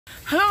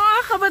Hello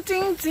mga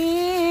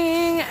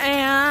kabating-ting!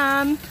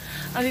 Ayan,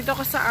 andito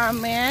ko sa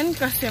amin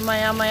kasi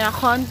maya-maya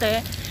konti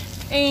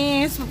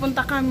is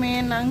pupunta kami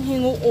ng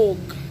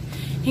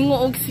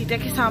Gingoog City.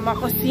 Kasama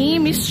ko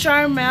si Miss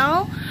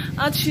Charmel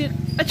at si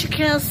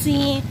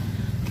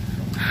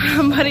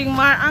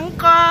Maringmar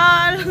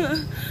Uncle.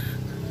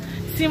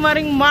 Si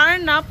Maringmar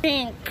na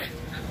pink.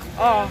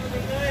 Oh.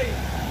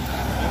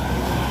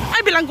 Ay,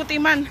 bilang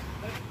kutiman.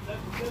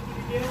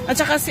 At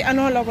saka si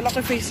wala ko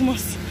face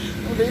mask.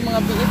 Wala yung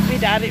mga BFB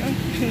dari.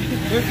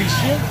 Uy, fish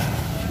yun?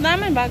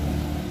 Naman bag.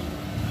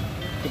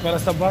 Para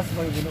sa bus,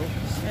 mga ginoo.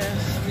 Yes.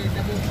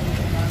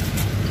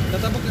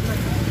 Tatabok ito.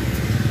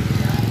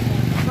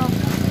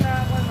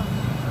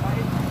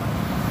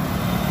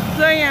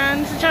 So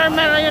yan, si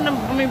Charmel yun,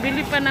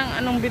 bumibili pa ng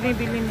anong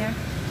binibili niya.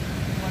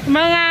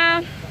 Mga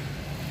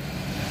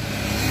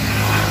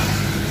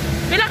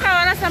pila ka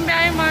wala sa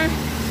biyahe mo?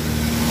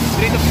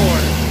 3 to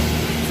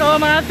 4.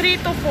 So mga 3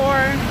 to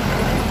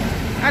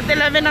 4 at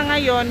 11 na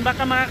ngayon,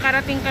 baka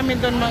makakarating kami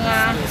doon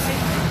mga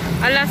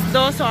alas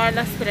 2 o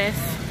alas 3.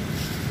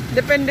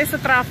 Depende sa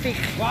traffic.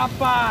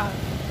 Wapa!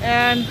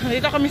 And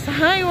dito kami sa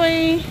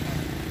highway.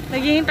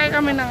 Naghihintay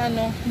kami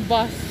ng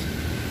bus.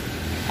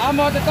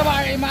 Amo, dito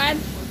ba, Rayman?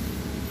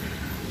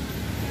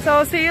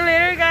 So see you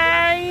later,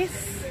 guys!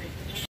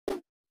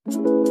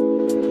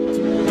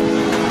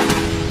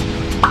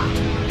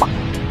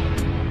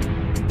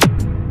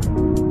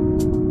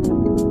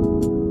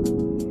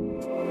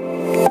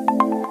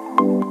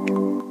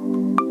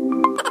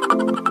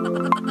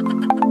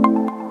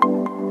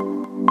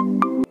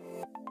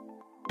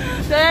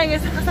 So ayan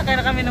guys, nakasakay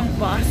na kami ng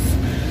bus.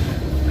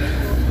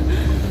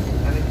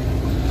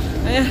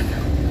 Ayan.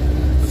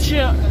 Si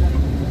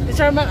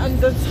Charmel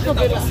andun sa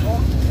kabila.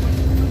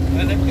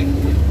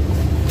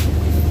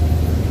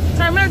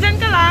 Charmel, dyan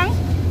ka lang?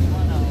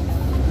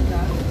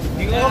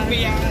 Gingoog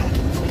biya.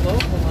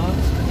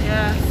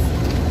 Yes.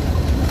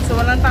 So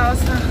walang tao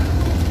sa...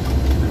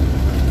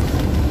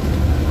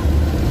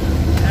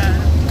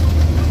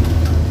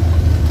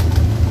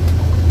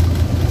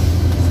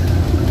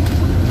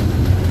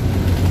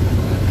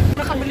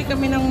 Nakabili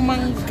kami ng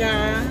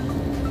mangga.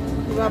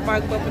 Diba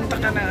pag papunta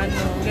ka na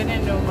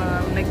ganyan mga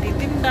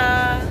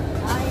nagtitinda.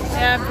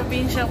 Kaya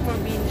probinsya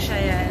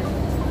yan.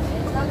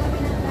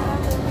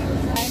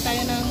 Kain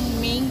tayo ng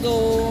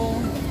mango.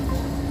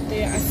 Ito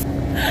yung asin.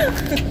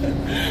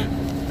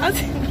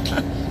 Asin ba?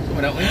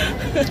 Kumana ko yun.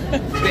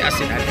 Hindi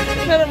asin natin.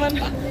 Ano naman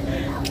ba?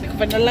 Hindi ko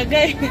pa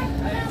nalagay.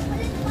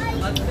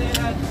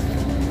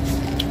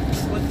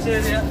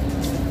 Asin.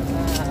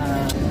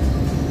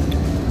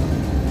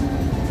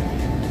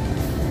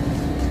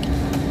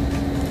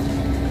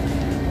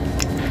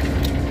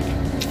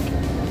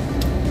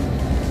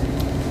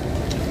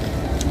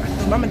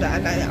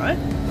 Madaan na yan.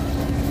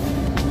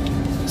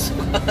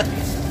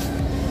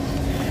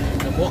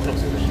 Namuak lang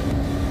sila.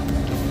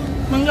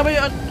 Mangga ba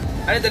yun?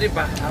 Ano ito rin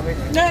pa?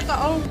 Hindi ka,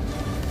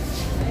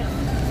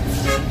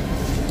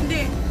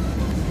 Hindi.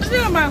 Kasi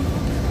naman.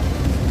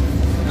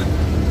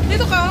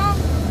 Dito ka,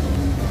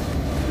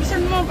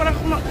 Bisan mo para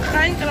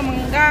kumakain ka ng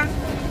mangga.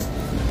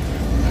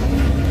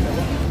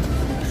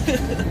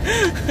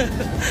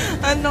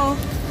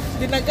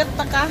 Dinagat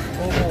ta ka?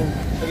 Oo.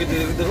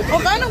 O,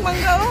 kaanong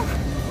mangga,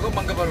 Ako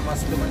mangga para mas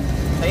naman.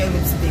 Ay, ang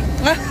lipstick.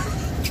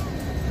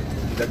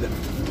 Dadan.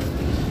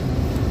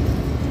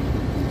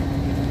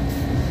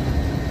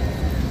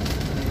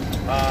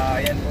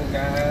 Ayan po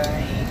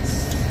guys.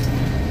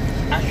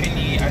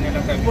 Actually,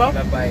 lang kami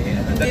labay.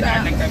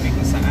 Dadaan lang kami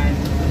kung saan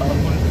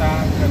papunta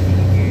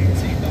kami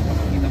sa ito.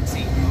 Papakita ko sa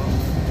inyo.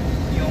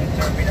 Yung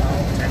terminal.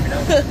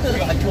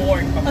 Yung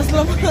airport.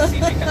 Papunta kami sa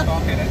City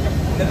Katoke.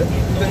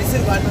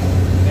 Nag-sir ba?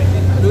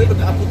 Aduy,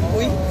 pagka-apot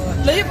mo. Uy.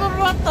 Layo pa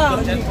bata.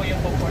 Diyan po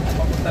yung puport na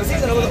papunta. Kasi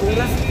sa naman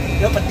oras,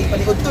 dapat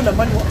panikod to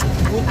naman mo.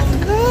 Gutom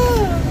na.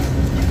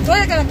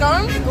 Kaya ka na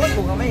kang? Kuwan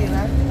po kamay,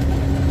 ha?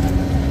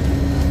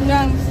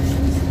 Yan.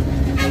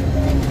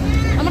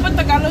 Ano pa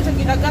Tagalog sa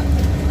kinagat?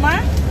 Ma?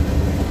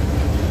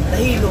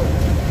 Nahilo.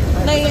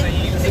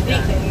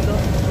 Nahilo.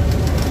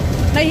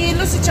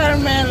 Nahilo si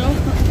Charmel.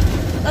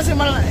 Kasi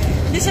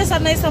di siya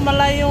sanay sa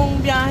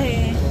malayong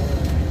biyahe.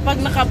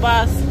 Pag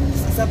nakabas.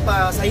 Isa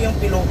pa, sa iyong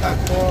pilota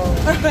ko.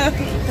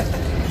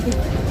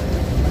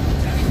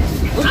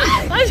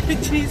 Ay,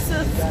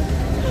 Jesus.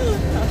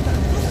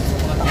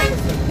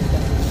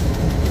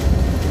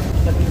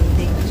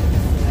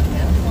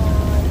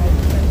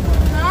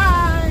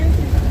 Hi.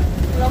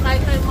 Hello,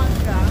 kahit tayo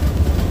mangga.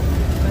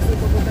 Kasi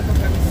pupunta pa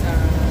kami sa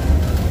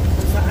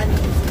kung saan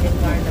yung si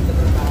Edmar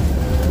nagtatrabaho.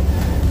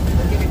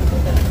 Hindi kami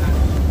pupunta na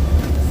kami.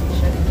 Kasi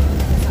siya rin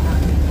yung sa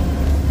amin.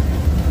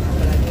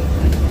 Palagi yung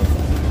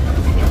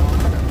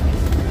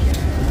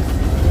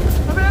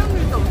Sabi lang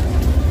dito.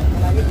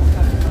 palagi po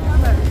kami.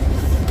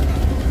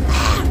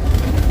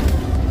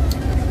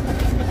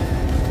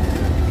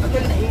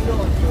 Actually, nahilo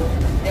ako.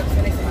 Hindi ako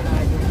sanay sa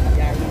Malayo.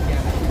 Biyahe.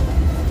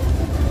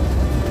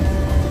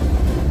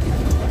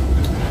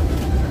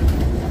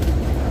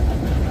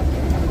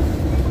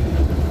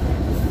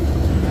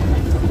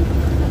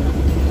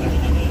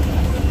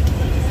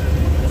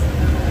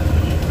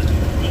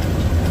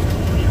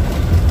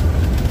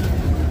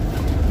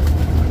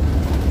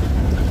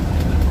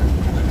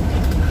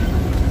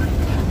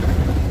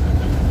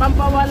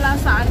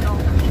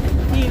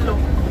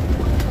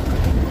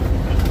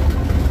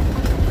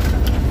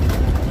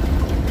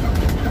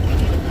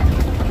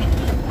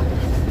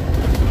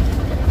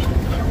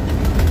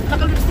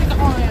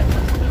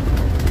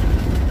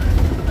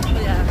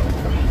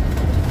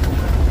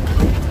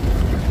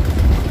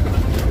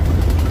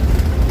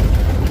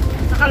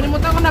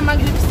 na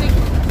mag-lipstick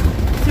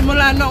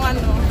simula nung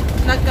ano,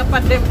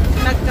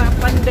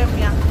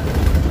 nagka-pandemya.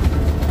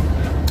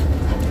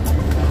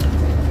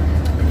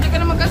 Hindi ka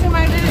naman kasi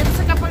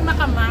mag-lipstick kapag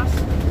naka-mask.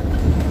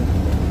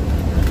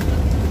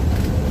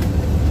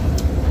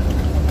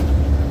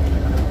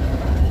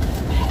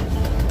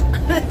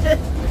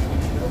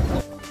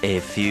 A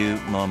few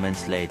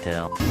moments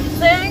later.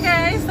 So yan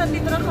guys,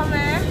 nandito na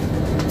kami.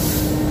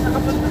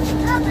 Nakapunta.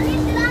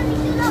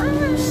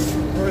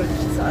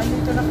 So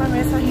andito na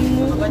kami sa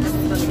Gingoog.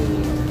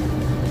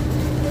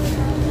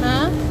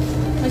 Ha?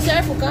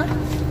 Mag-CF ka?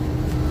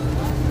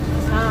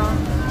 Ah.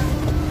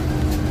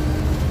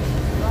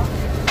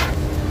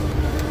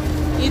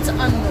 It's 3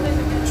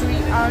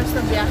 hours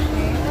na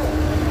biyahe.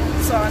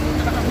 So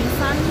andito na kami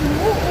sa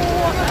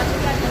Gingoog. At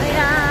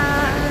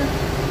ayan.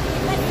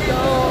 So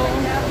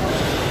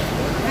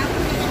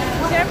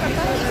share pa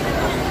ta.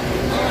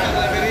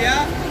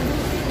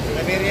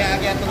 Laberia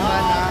agad itong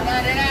mana.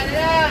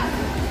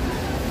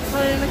 So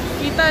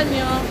nakikita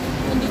nyo,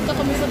 nandito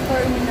kami sa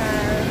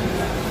terminals.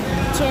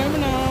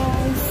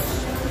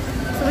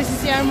 So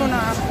magsisiyar mo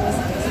na ako.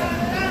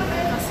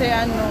 Kasi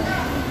ano,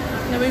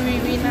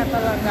 nabibiwi na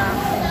talaga.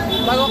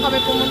 Bago kami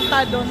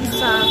pumunta doon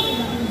sa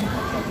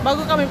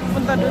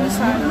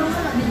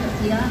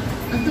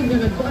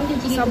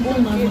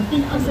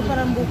bukid. Kasi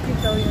parang bukid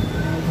daw yun.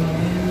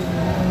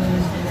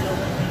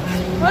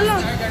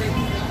 Wala.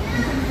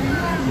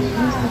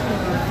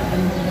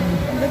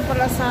 Doon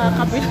pala sa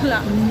kabila.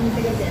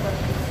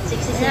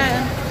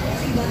 Ayan.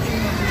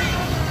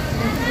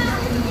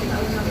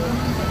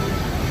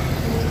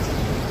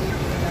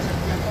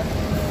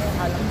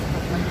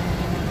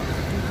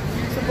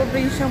 Sa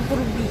probinsyang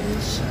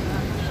probinsya.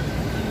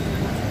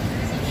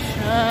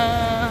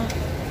 Ayan.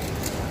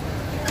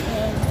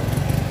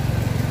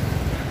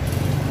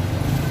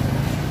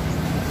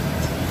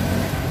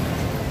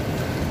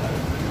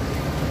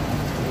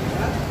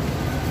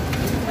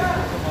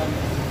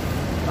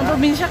 Ang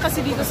probinsya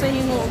kasi dito sa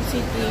Gingoog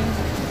City,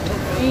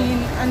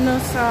 in ano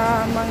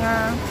sa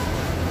mga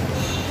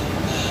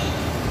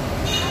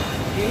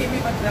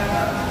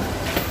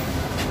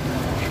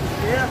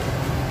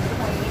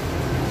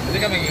Hindi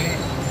ka mag-ihi.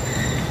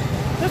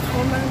 that's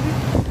common.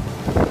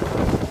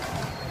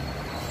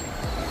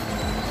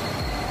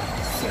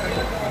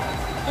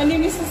 Ano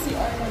yung sa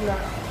CR nila?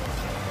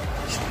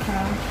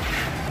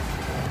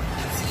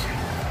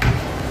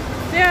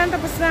 Ayan,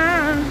 tapos na.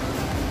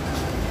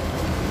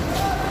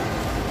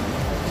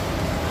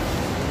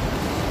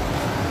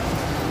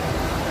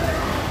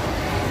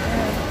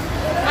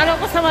 Ano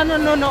ko sa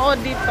manonood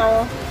dito,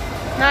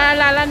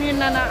 naalala niyo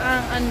na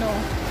ang ano,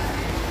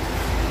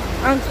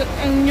 ang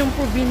yung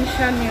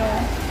probinsya niyo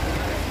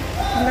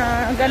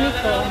na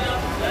ganito,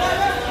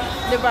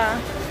 diba?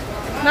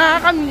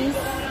 Nakakamiss.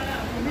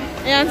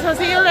 Ayan, so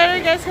see you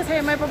later guys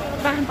kasi may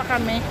pupuntahan pa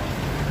kami.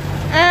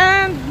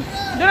 And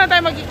doon na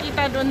tayo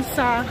magkikita doon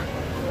sa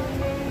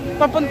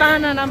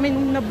papuntahan na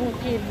namin na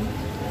bukid.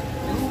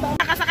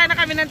 Nakasakay na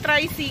kami ng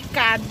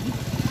tricycle.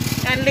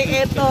 Yan,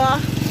 ito.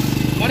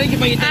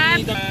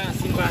 At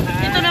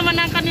ito naman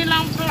ang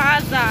kanilang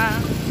plaza.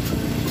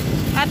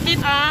 At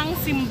ito ang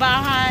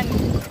simbahan.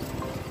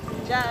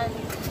 Diyan.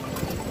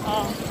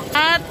 Oh.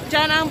 At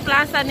dyan ang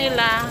plaza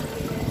nila.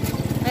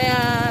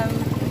 Ayan.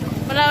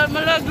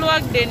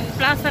 Malagluwag din.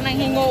 Plaza ng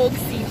Gingoog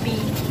City.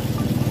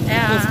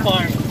 Ayan. People's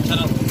Park.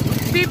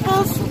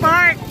 People's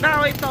Park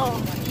daw ito.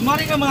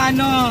 Mari ka mga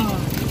ano.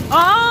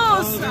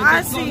 Oh,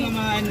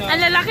 ang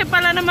lalaki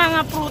pala ng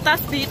mga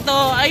prutas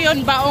dito.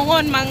 Ayun,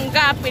 baongon,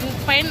 mangga,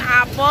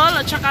 pineapple,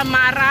 at saka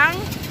marang.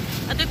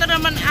 At ito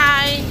naman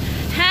ay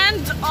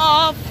hand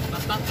of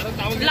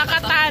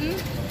lakatan,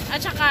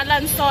 at saka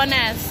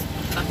lansones.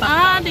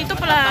 Ah, dito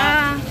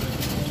pala.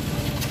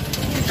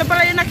 Dito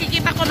pala yung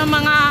nakikita ko ng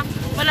mga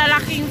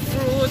malalaking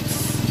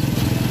fruits.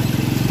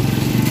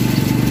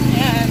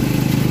 Ayan.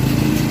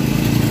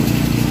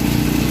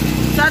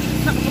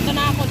 Nakapunta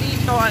na ako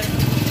dito.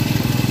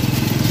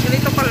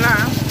 Ganito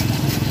pala.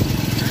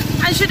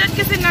 Ang syudad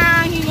kasi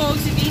ng Gingoog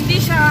City, hindi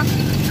siya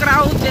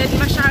crowded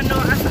masyado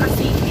as a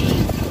city.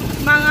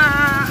 Mga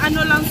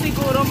ano lang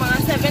siguro,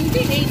 mga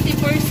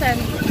 70-80%.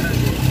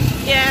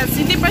 Yes,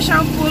 hindi pa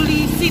siya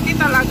fully city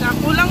talaga.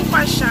 Kulang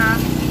pa siya.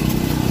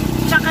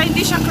 Tsaka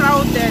hindi siya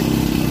crowded.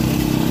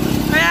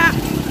 Kaya,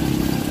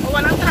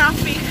 walang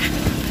traffic.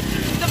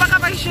 Ito ba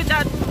kapag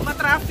syudad,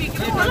 matraffic?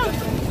 Wala.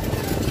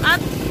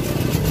 At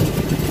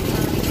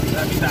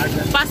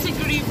Pasig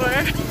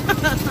River.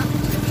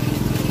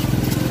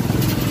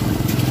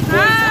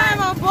 Hi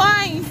mga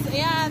boys!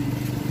 Ayan.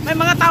 May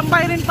mga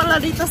tambay rin pala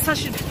dito sa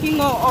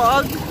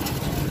Gingoog.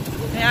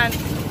 Ayan.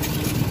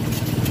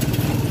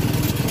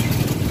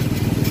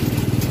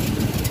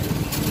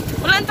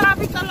 Walang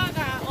traffic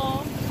talaga. Oh.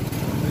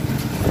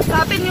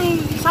 Sa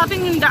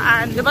atin yung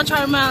daan. Diba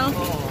Charmel?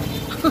 Oo.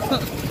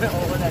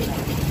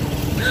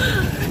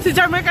 Si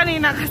Charmel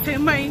kanina kasi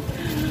may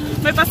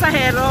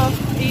pasahero.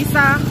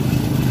 Isa.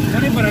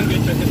 Ano yung barangay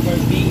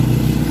 24B?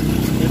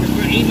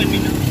 24A man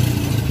minang.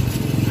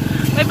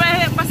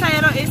 May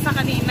pasahero isa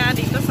kanina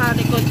dito sa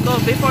likod ko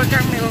before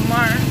Carmel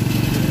Mar.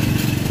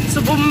 So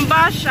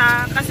bumaba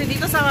siya kasi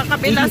dito sa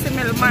kabila si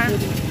Melmar.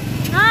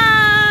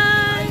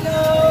 Hi!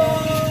 Hello!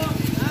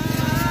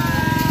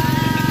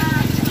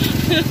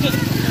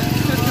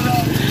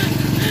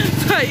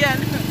 So ayan.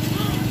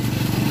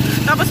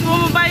 Tapos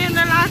bumaba yung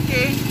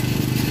lalaki.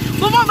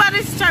 Bumaba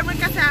rin si Charmer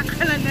kasi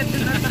akala na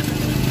doon na.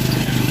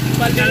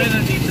 Pagkala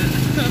na dito.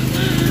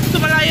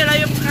 So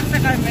malayo-layo kasi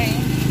kami.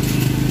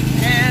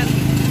 And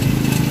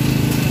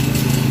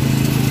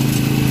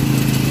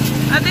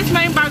at least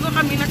may bago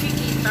kami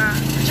nakikita.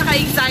 At saka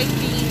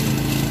exciting.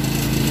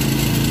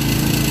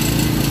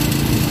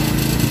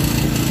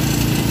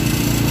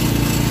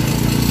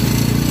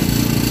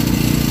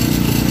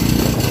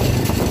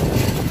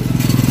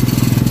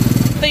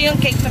 Ito yung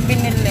cake na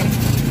binili.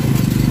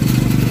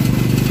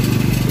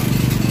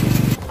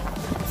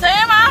 So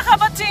yun mga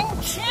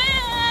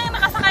kabatsing-ching!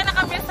 Nakasakay na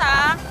kami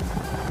sa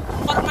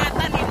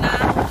Pagmasdan nila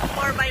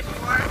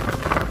 4x4.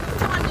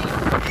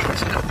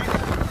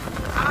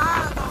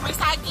 May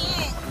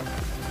saging.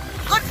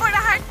 Good for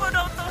the heart po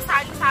daw to,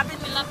 sabi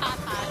nila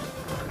tatay.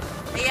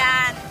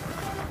 Ayan.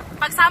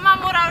 Pagsama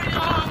mo raw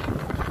yung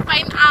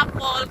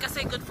pineapple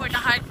kasi good for the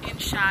heart din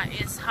siya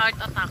is heart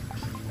attack.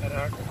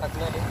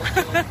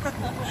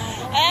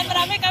 Ayan,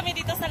 marami kami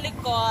dito sa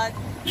likod.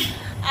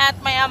 At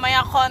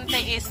maya-maya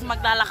konti is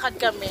maglalakad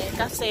kami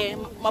kasi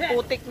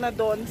maputik na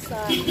doon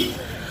sa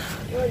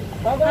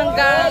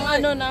hanggang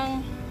ano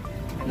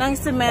ng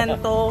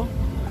semento.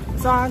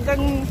 So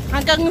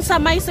hanggang sa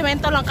may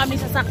semento lang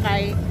kami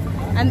sasakay.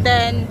 And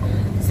then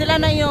sila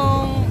na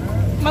yung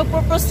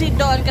magpo-proceed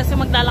doon kasi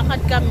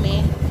maglalakad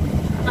kami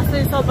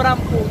kasi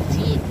sobrang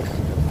putik.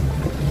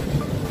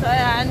 So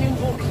ayan yung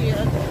bukid.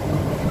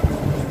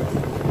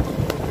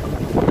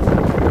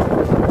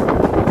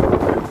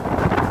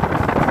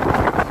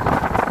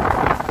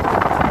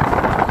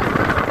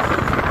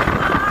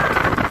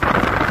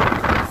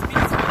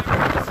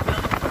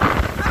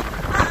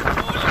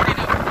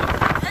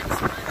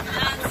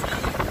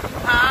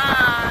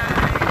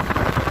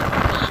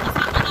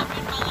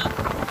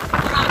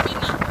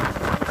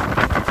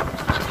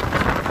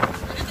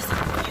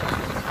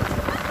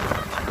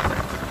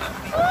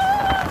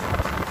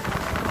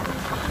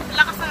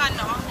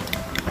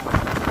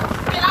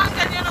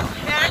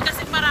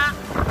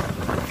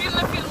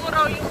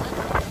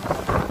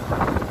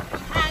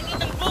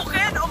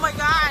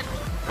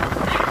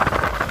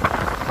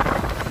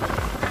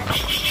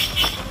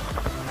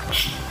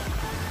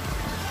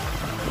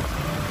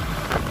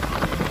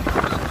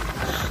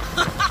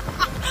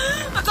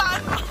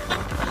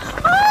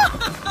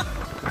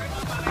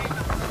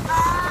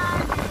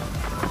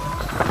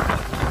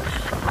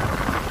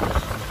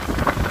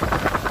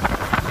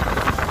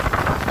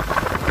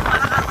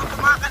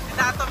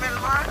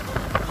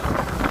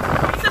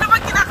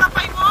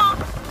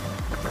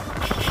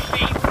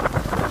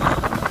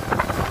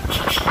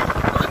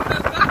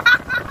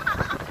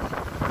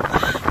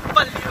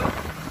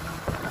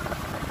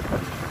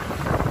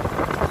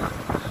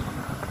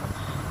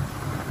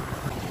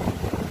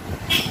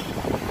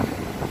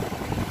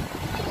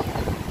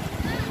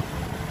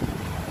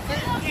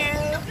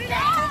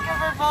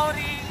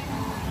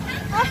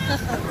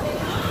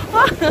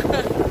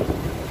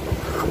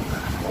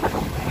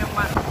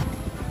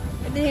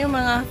 Ito yung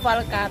mga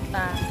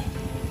palkata.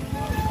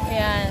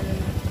 Ayan.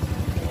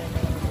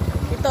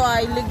 Ito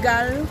ay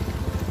legal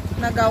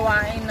na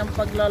gawain ng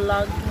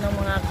paglalag ng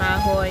mga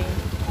kahoy.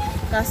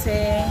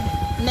 Kasi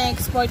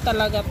na-export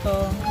talaga to.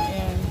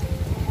 Ayan.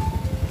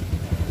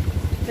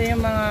 Ito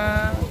yung mga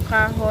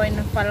kahoy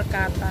ng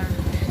palkata.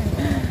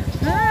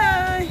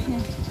 Hi!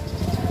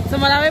 So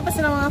marami pa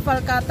silang mga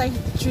palkata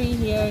tree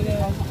here.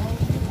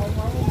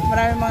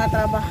 Marami mga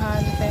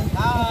trabahante.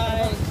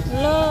 Hi!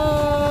 Hello!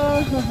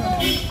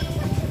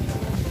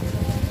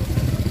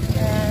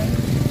 Ayan.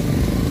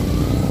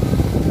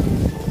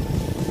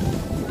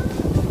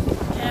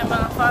 Ayan,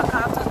 mga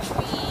palkata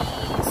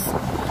trees.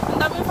 Ang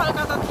daming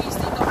palkata trees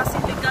dito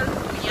kasi legal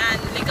po yan.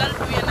 Legal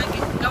po yan ang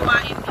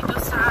gawain dito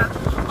sa...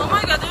 Oh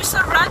my God, there's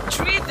a red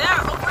tree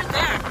there, over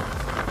there.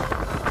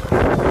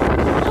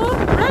 Oh,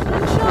 red na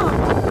siya.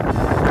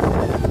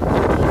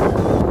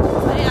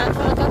 Ayan,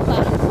 palkata.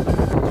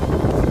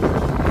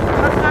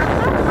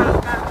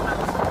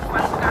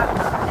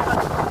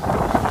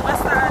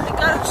 Basta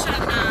legal siya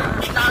na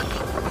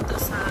logging dito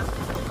sa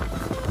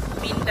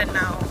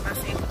Mindanao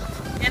kasi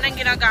yan ang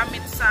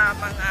ginagamit sa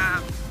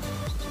mga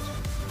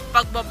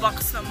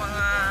pagbabox ng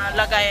mga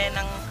lagayan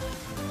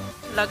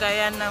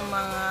ng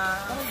mga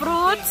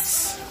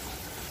fruits.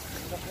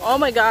 Oh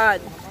my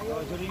God!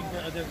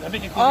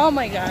 Oh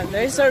my God!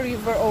 There's a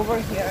river over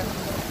here.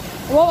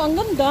 Wow, ang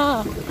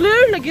ganda!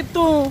 Clear lagi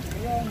to.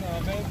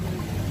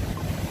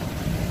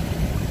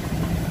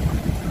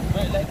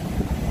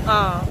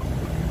 Ah.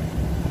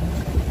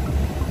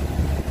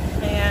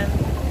 Ayan.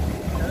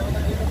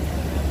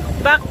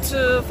 Back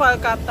to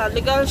Falcata.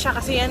 Legal siya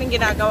kasi yan yung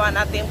ginagawa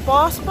natin.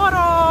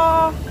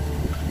 Posporo,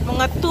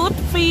 mga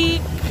toothpick.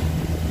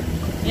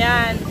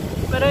 Yan.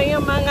 Pero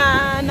yung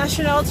mga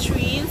national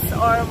trees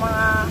or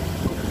mga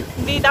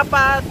hindi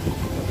dapat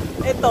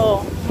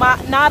ito,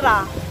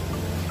 nara.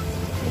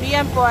 Hindi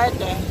yan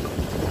pwede.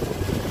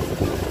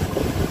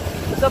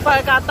 So,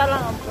 pagkata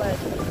lang ang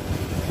pwede.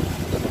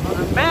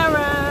 Mga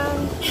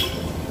meron.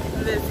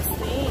 This is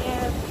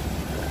it.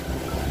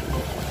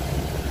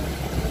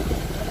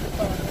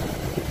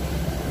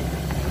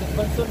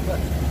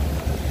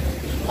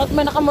 At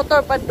may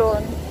nakamotor pa doon.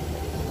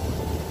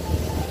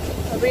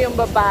 Sabi yung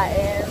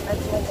babae,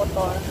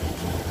 nagmumotor.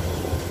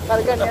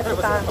 Karga niya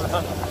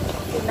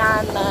si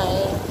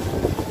nanay.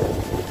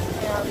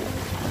 Ayan.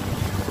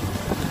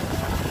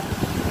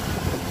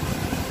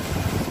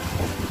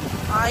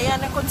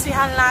 Ayan ang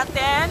konsihan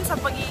natin sa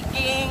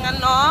pagiging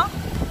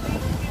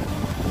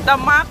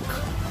Damak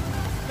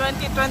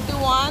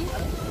 2021.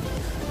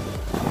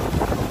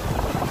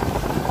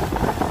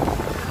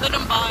 Ito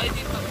ng bahay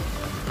dito.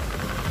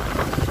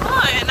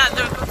 Oh,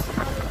 another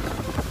konsihan.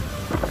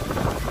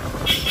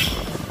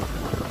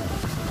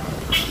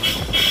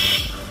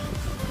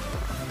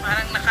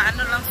 Parang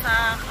nakaano lang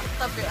sa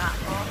tabi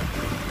ako.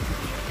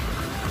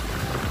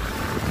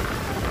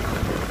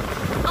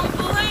 Ang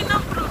buhay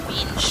ng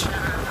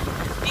probinsya.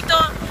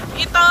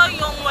 Ito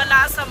yung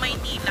wala sa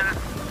Maynila.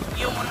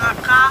 Yung mga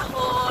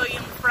kahoy,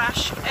 yung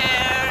fresh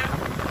air.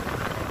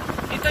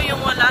 Ito yung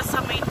wala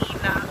sa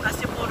Maynila.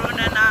 Kasi puro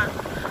na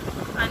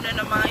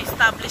mga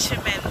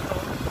establishmento.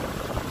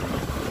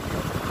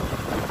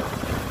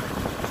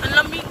 Ang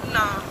lamig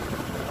na.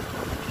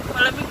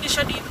 Malamig din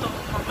siya dito.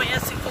 Mamaya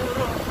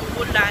siguro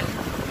uulan.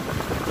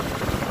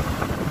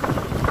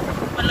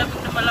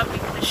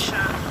 Malamig na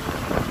siya.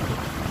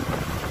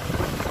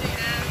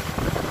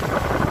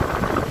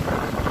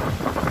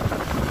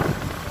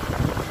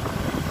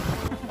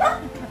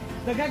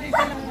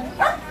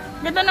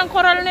 Ganda ng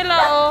coral nila,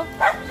 oh.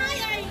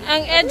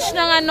 Ang edge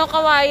ng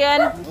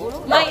kawayan,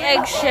 may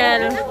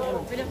eggshell.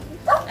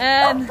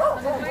 And,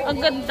 ang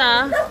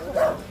ganda.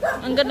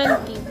 Ang ganda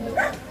ng tip.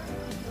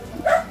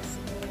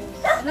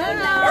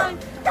 Hi!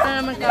 Ito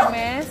naman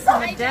kami, si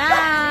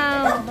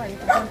Madam.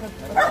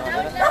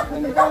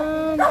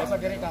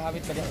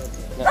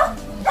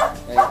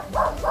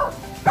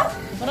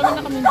 Marami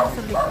na kami dito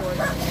sa likod.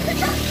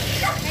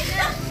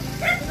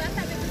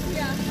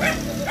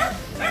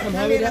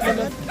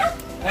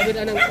 Habit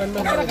anang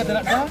pandang.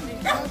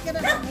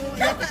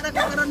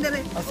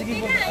 Sige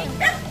mo.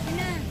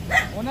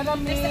 Una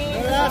kami.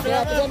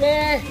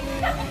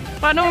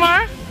 Paano,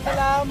 Mar?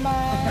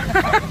 Salamat.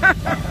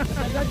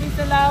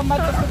 Salamat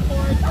sa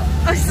support.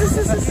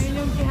 Ayun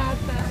yung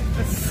kihata.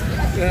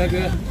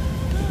 Gaga.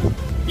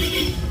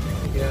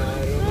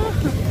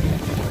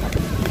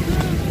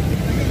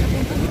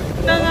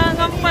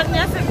 Nangangampan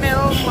niya si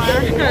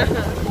Melmar.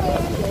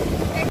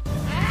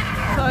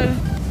 Sorry.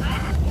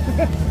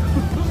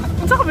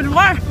 Saan ka,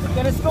 Melmar?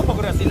 Ganas ko,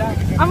 pagura sila.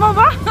 Ama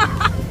ba?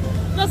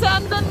 Kasi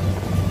andun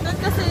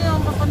kasi yung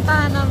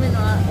papuntahan namin,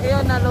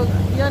 yun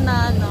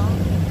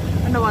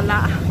na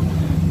wala.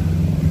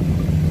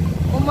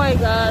 Oh my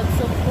God,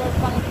 super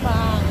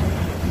pang-pang.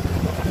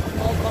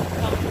 Oh,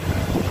 pang-pang.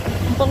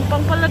 Ang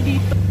pang-pang pala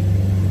dito.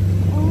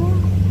 Oh,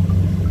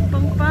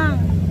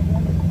 pang-pang.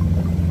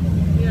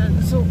 Yan,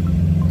 so,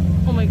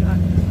 oh my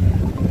God.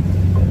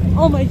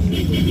 Oh my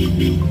God.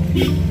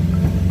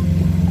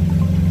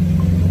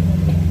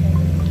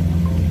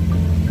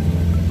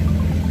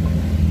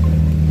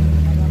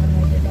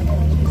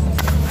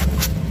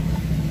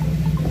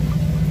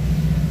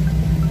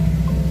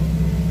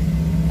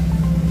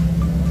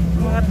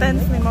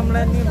 Tents ni Ma'am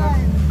Lani ba?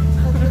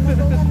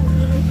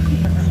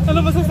 Ano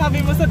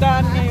masasabi mo sa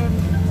daan ngayon?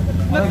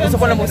 Gusto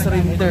ko lang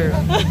mag-surrender.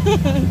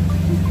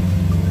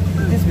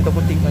 Yes, bito ko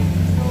tingnan.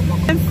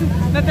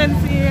 Naten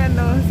si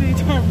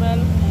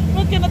Charmel.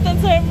 Ba't ka naten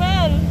si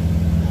Charmel?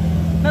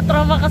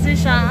 Na-trauma kasi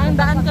siya. Ang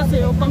daan kasi,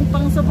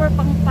 pang-pang, super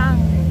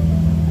pang-pang.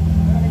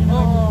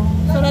 Oo.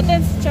 So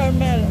naten si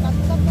Charmel.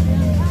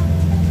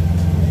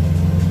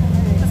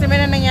 Kasi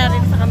may nangyari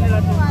sa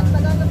kanila doon.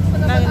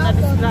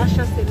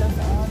 Na-disgrasya sila.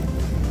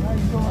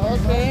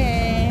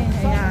 Okay.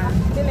 Ayan.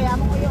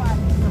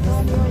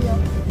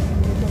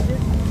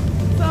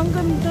 So, ang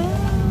ganda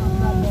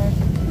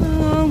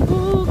ng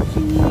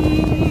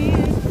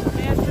bukid.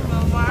 Ayan si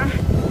Melmar.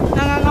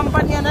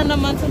 Nangangampan niya na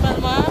naman si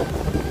Melmar.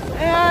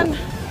 Ayan.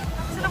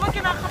 Sino ba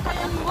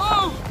kinakapayan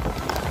mo?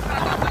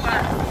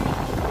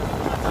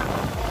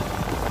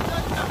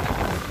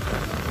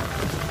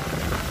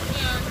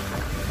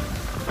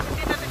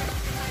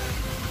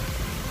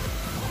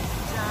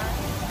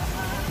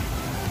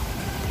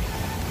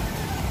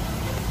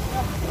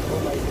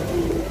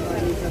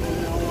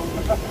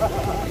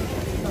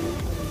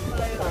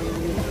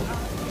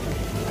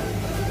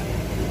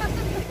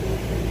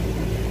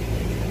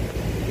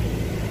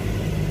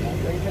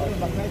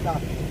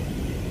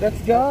 Let's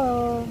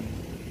go!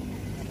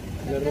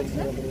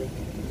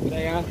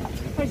 Kaya?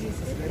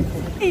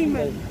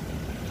 Amen.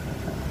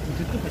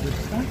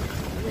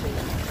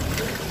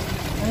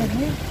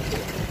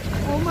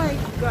 Oh my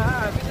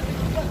God.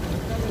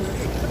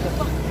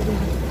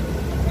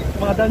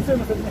 Mga dancer,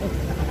 masad na eh.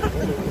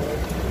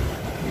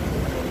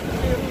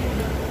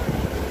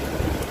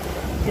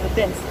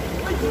 Tense.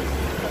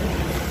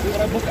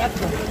 Bukat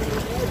mo.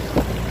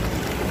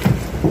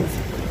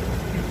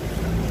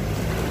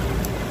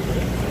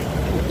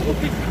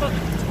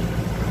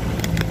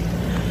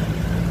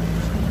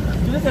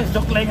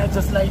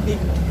 Just sliding.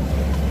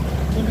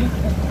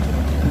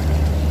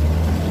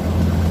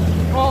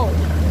 Oh.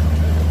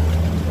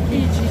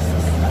 Hey,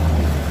 Jesus.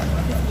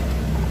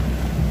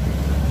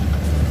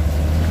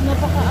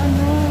 Napaka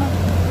ano.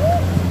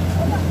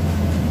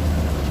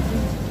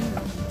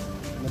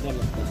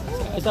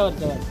 Ay, tawad.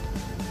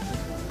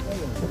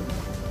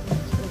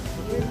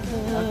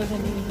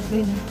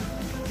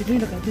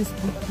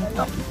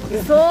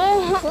 So,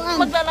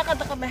 maglalakad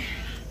na kami.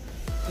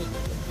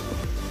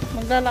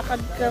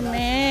 Maglalakad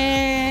kami,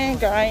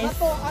 guys.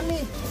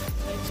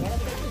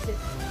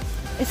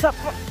 Isa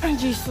pa.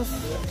 Jesus.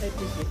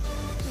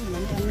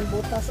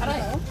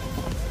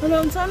 Wala,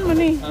 saan man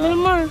eh?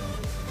 Milmar.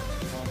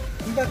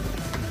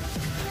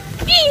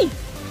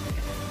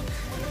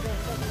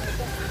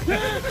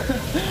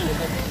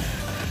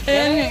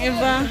 Ayan yung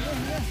iba.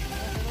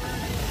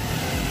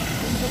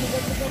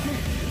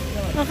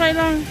 Okay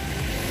lang.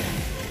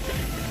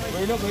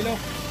 Goylo. Goylo.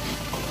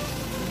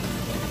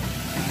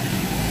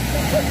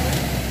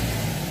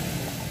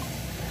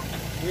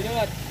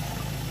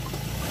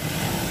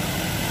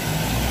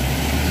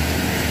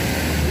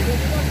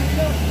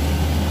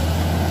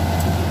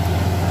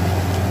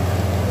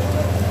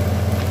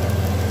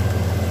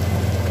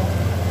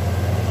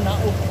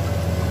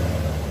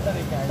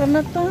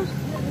 Sana to.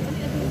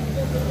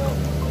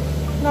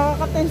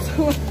 Nakaka-tense.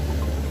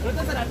 Pero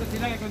sa nato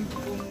sila kung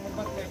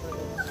mabat kayo.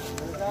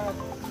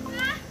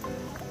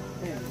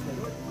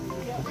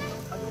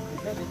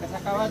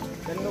 Kasakawan,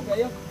 danlog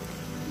kayo.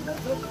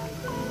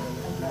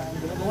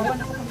 Gumawa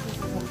na ako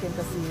mungkin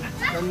kasi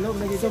danlog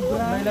lagi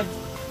sobra.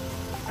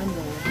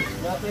 Ano?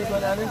 Dapat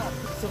wala rin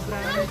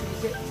sobrang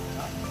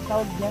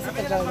tawag niya sa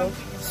Tagalog.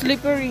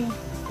 Slippery.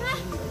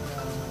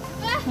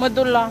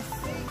 Madulas.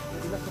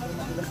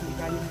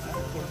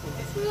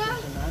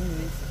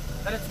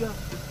 Let's go.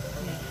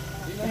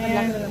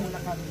 Ayan.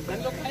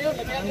 Danlog kayo,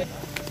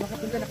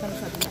 Makapunta na kami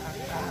sa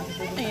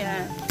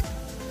Ayan.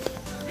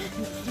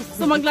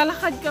 So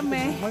maglalakad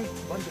kami.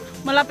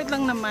 Malapit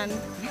lang naman.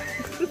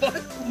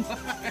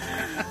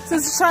 So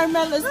si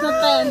Charmel is na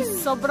tense.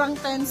 Sobrang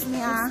tense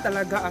niya.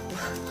 talaga ako.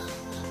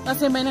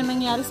 Kasi may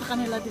nangyari sa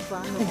kanila, di ba?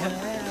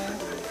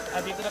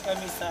 Dito na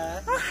kami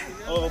sa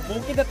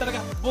bukid na talaga.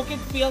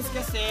 Bukid feels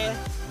kasi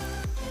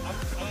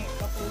ang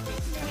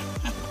kapukit nga.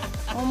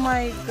 Oh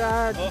my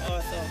God. Oo,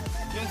 so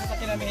yung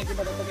sasakyan namin hindi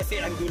ba dito kasi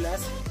ang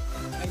dulas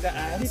ng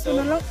daan. Dito So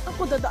na lang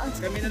ako dadaan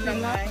sa kami na lang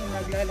ay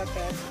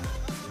naglalakad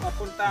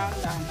papuntang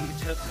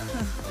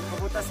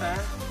papunta sa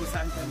kung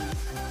saan kami.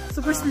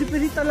 super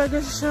slippery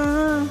talaga siya.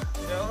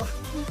 So,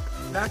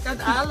 lakad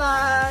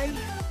alay!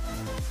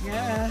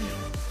 Yan!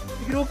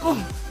 Siguro ko!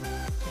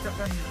 Ito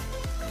kami.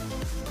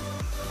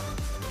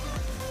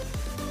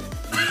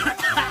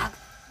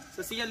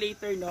 So, see you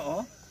later na,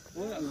 oh.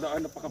 Oh, ang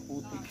daan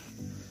napakaputi.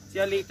 See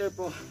you later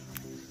po.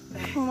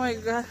 Oh my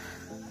God.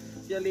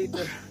 See you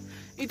later.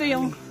 Ito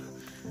yung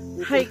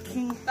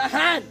hiking.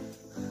 Tahan!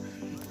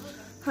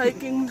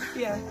 Hiking.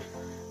 Yeah.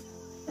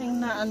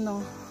 Yung na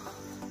ano.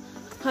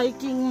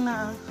 Hiking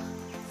na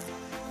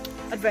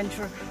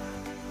adventure.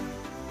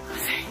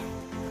 Kasi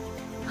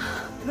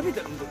Ano ba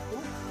ito?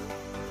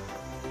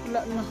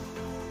 wala na.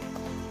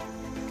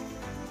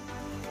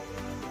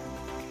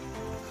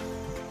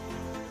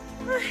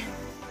 Ay,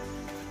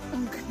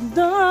 ang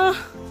ganda.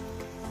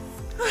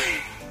 Ay,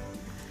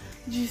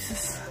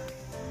 Jesus.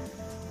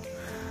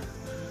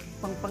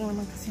 Pang-pang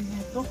naman kasi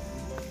nito.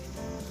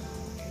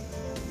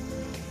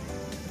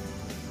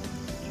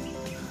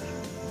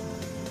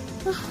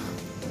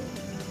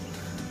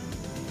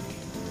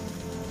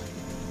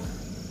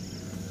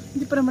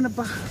 Hindi pa naman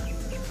ba?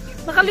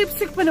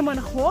 Naka-lipstick pa naman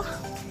ako.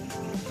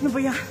 Ano ba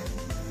yan?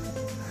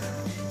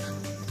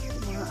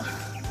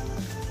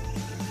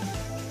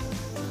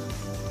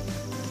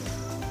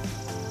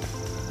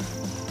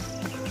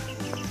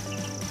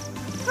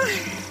 Ay.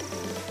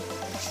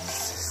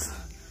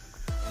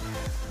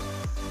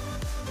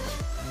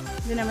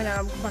 Hindi namin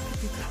alam kung bakit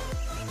dito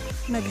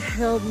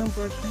nag-held ng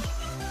birthday.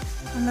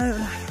 Ang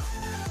layo-layo.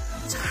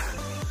 Tsaka,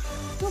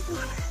 no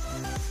problem.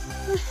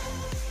 Ay.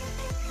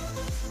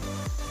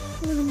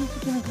 Ano naman ito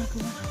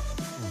pinagagawa?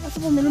 Asa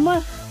pa, Milmar?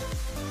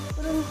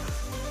 Pero,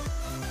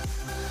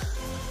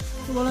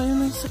 wala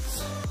yun ang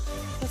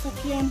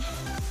sasakyan.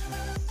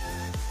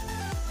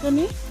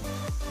 Gani?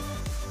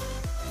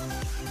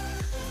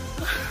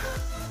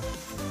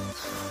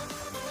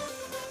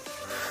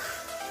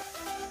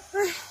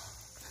 Ay.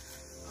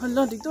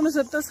 Hala, dito na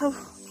sa tas ha.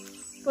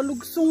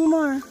 Palugsong,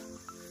 Mar.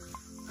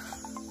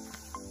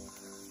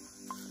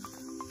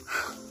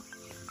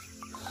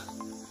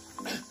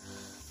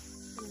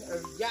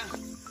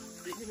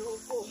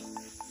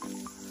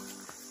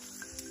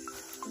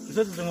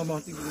 Isa ito nga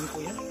mga tigilin ko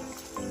yan?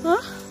 Ha?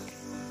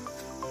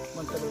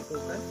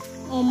 Magtalutukan?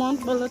 Oh,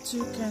 Mount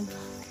Balatucan.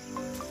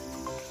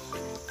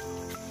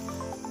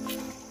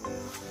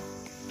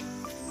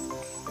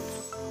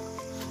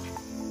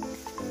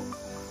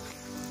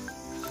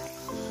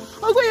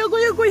 Agoy,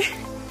 agoy, agoy!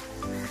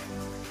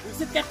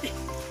 Isit kati!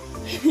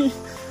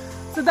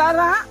 Sa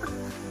dara!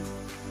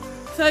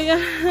 So,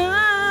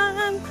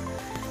 yan!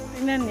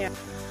 Tingnan niya.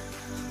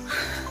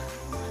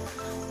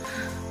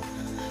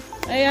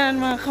 Ayan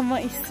mga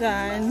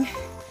kamaisan.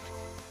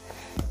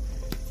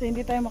 So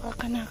hindi tayo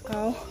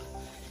makakanakaw.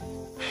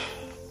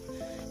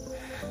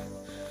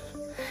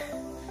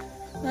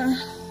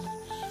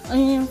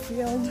 Ayan yung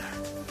field.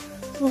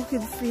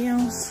 Bukid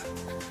fields.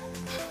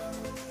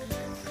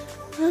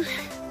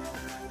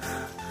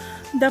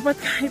 Dapat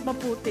kahit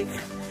maputik,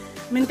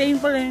 maintain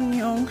pa rin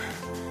yung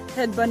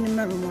headband ni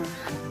Maruma.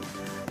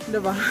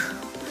 Diba?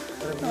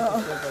 Oo.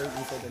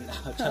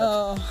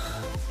 Oo.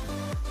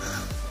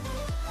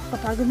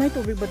 Kapagod, may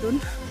tubig ba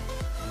dun?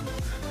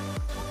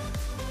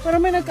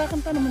 Para may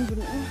nagkakanta naman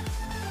dun.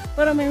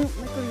 Para may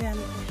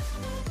kuryente.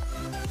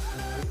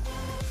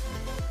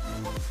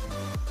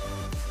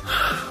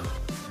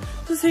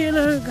 So see you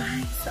later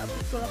guys. Sabi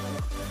ko lang ako.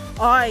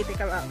 Ay,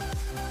 tika lang.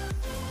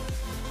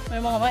 May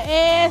mga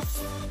mais.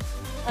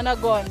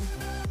 Anagon.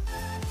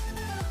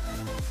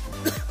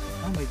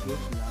 Oh my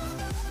God.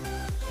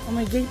 Oh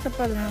my gate na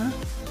pala.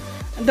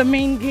 The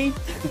main gate.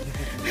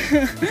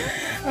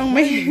 Ang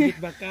main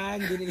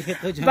Bakang,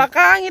 ito dyan.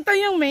 Bakang, ito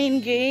yung main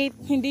gate.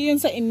 Hindi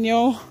yun sa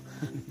inyo.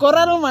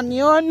 Coral man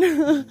yun.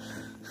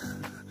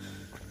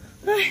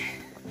 Ay.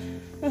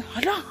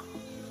 Hala.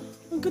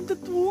 Ang ganda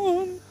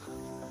tuwan.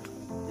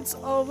 It's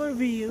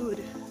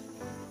overviewed.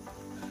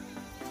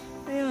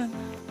 Ayun.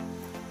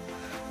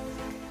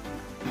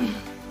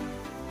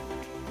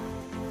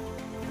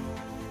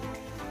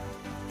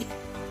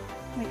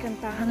 May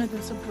kantahan na dun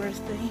sa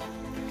birthday.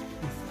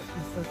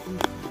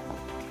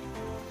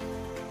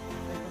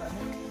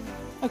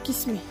 Oh,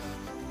 kiss me.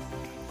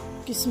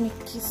 Kiss me,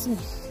 kiss me.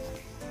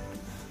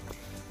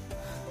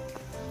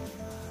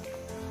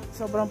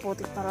 Sobrang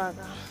putik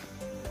talaga.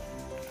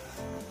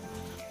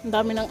 Ang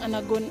dami ng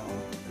anagon. Oh.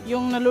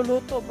 Yung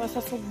naluluto ba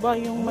sa sugba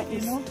yung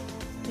mais.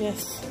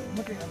 Yes.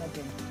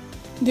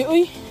 Di,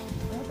 uy.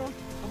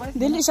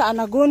 Dili sa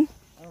anagon.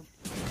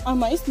 Ah,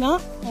 mais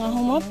na? Nga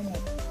humot?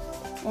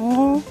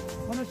 Oh.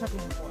 Ano siya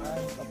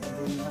kinukuhan?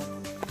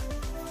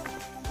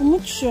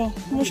 Humot siya.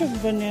 Humot siya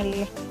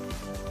vanilla.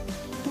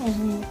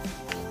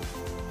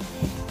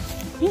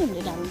 Yun,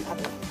 dinamit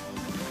ako.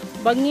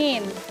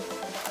 Bangin.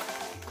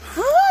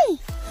 Hi!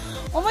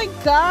 Oh my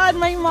God!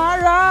 May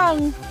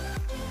marang!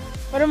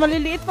 Pero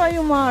maliliit pa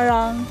yung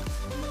marang.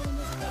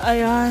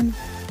 Ayan.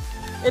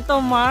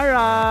 Ito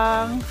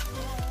marang.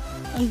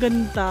 Ang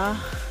ganda.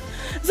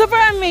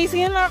 Super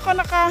amazing. Yan lang ako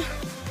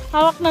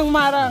nakahawak ng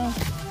marang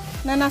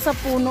na nasa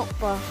puno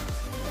pa.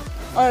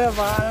 O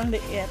diba? Ang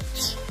liit.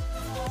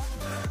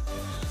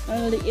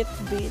 Ang liit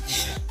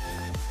beach.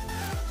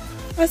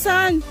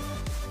 Asan?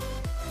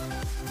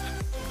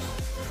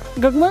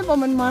 Gagmay pa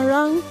man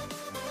marang.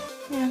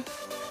 Yan.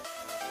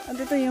 At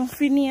ito yung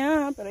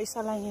finia. Pero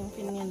isa lang yung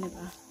finia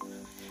nila.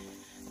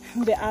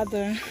 The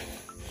other.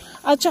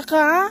 At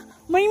saka,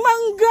 may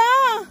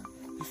mangga!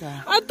 Isa.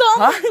 Ato,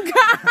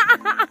 mangga!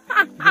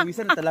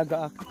 Isa na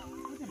talaga ako.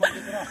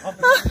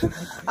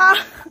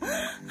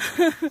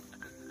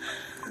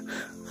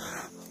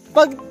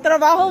 Pag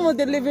trabaho mo,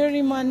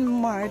 delivery man,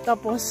 Mar.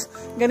 Tapos,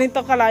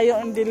 ganito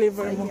kalayo ang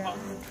deliver mo.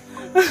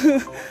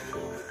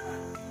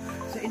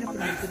 So, ina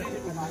pala ito na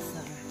umasa.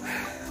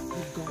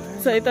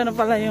 So, ito na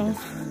pala yung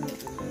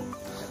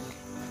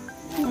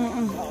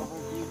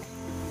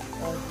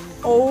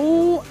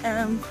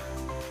OMG.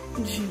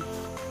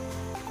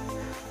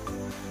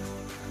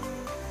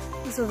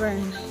 So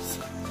very nice.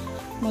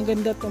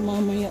 Maganda to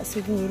mamaya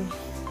siguro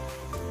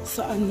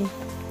sa ano.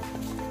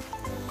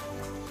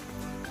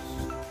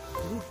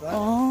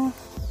 Oh.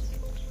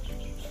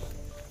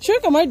 Sure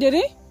ka, Mar,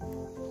 diri?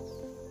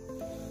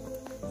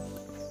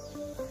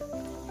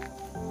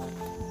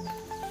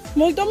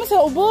 Magda mo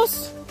sa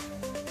ubos.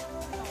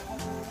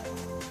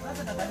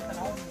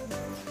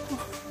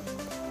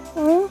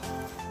 Oh.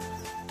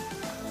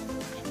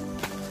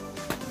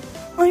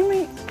 Ay,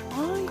 may...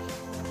 Ay.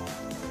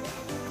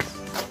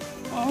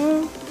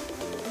 Oh.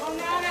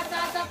 Mga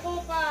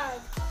nasasakupan!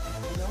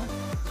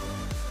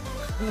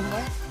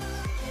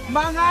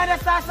 Mga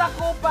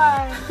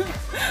nasasakupan!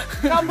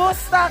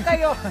 Kamusta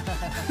kayo?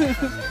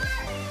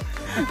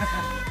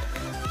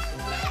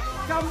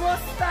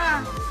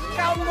 Kamusta?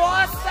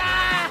 Kamusta?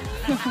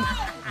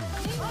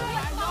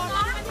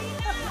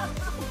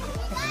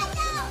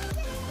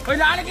 Hoy,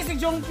 laan kasi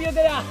Jongpyo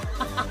daya.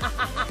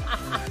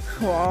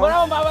 Wow.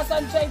 Wala mong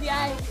bawasan siya, di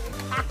ay.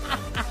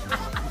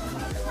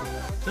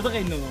 Ito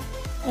kayo no?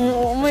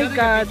 Oh my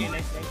God.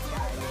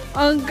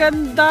 Ang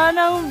ganda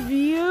ng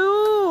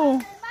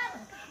view.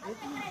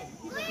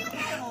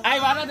 Ay,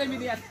 wala na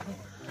immediate.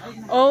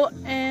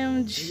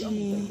 OMG.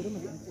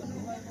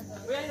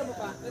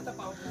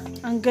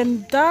 Ang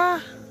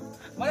ganda.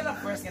 Wala na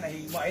first nga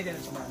nahin mo. Ay, din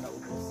sa mga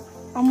naubos.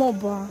 Amo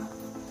ba?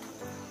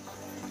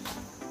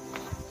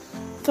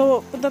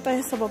 So, punta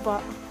tayo sa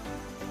baba.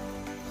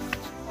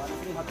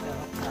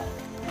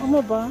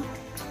 Amo ba?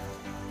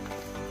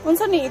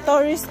 Unsa ni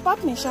tourist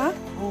spot ni siya?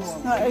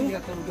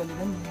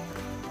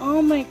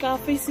 Oh, may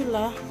cafe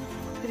sila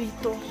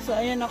dito. So,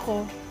 ayan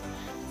ako.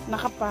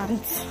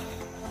 Nakapants.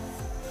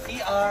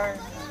 CR.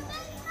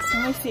 So,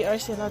 may CR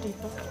sila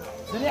dito.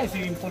 Dali ay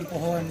swimming pool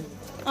pohon.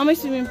 Ah, may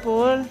swimming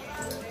pool.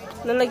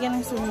 Lalagyan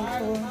ng swimming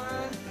pool.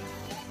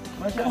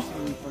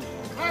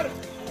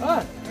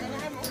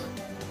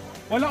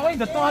 Wala oy,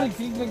 dato ari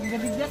sig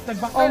nagbigyat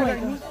nagbaka. Oh my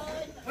God.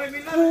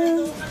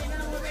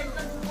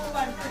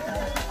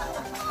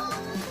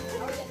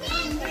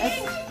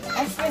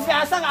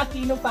 Asang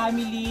Aquino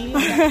family.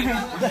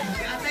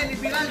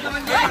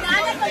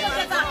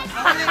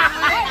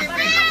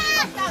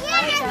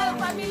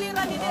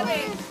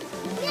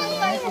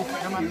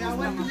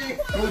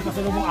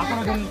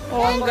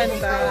 Oh, ang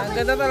ganda. Ang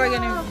ganda talaga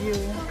ng view.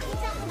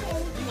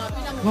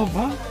 Oh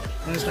ba?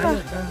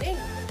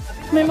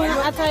 May mga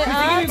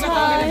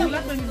atay-atay.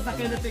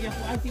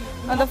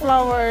 And the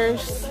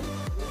flowers.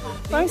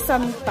 Pang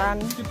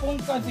santan.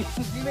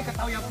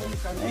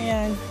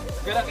 Ayan.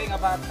 Gara kay nga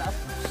bata.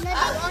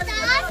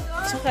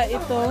 Tsaka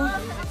ito.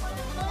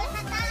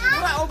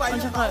 At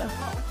tsaka,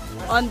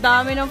 ang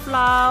dami ng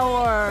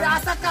flower.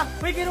 Asa ka?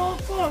 May ginawa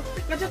ko.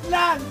 Kajot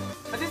lang.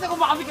 At isa ko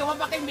makami ka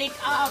make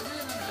up.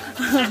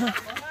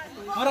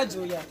 Mara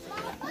Julia.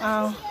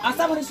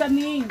 Asa mo rin siya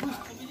ning?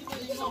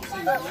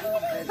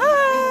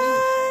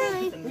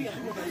 Hi!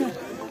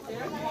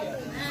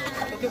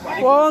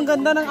 Wow, ang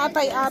ganda ng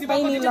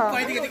atay-atay nila.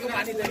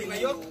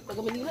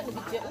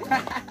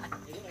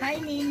 Hi,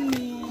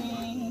 Nini.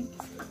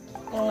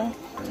 Oh.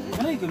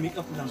 Ano yung make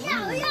up lang?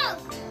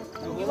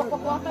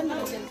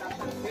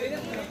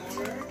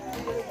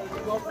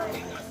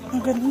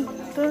 Ang ganda.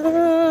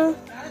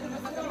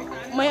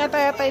 May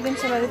atay-atay din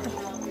sila dito.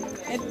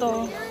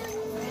 Ito.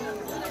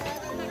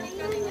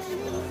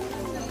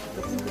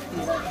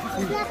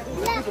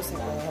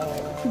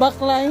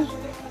 Baklay.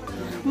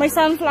 May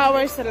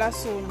sunflowers sila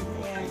soon.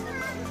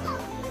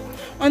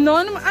 Ayan.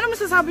 Ano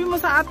masasabi mo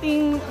sa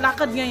ating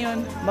lakad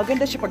ngayon?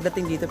 Maganda siya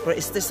pagdating dito, pero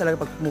stress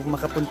talaga pag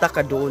makapunta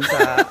ka doon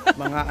sa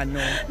mga ano.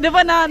 Di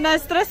ba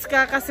na-stress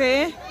ka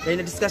kasi? Kaya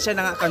na-discuss siya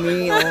na nga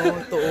kami,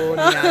 tuon,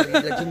 nangyari,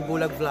 laging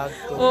bulag vlog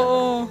to.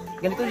 Oo.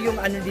 Ganito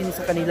yung ano din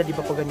sa kanila, di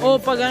ba pag ganyan? Oo,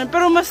 pag ganun.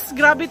 Pero mas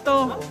grabe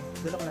to. Oo,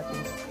 doon ako natin.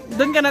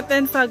 Doon ka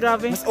natin sa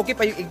grabe. Mas okay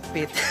pa yung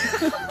igpit.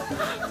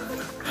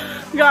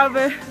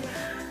 Grabe.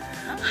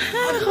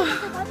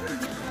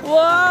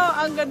 Wow,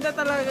 ang ganda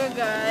talaga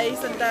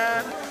guys.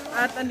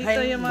 At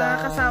andito yung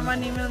mga kasama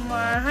ni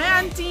Milmar. Hi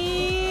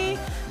Auntie!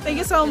 Thank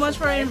you so much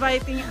for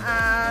inviting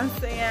us.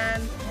 Ayan.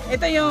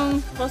 Ito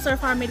yung foster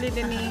family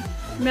din ni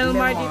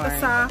Milmar dito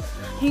sa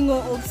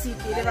Gingoog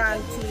City. Diba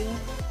Auntie?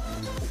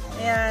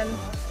 Ayan.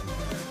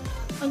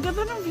 Ang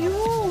ganda ng view.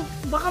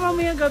 Baka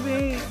mamaya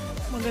gabi.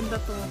 Maganda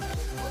to.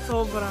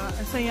 Sobra.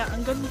 Ang saya.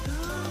 Ang ganda.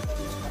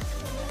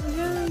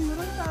 Ayan.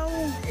 Maraming tao.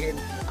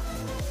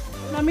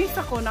 Na-miss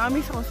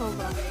ako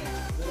sobra.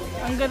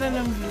 Ang ganda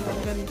ng view.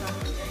 Ang ganda.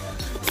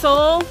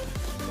 So,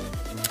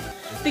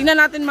 tingnan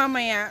natin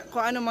mamaya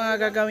kung ano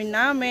mga gagawin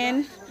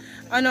namin.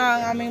 Ano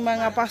ang aming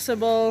mga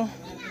possible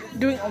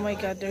doing. Oh my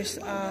God, there's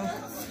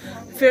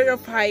fear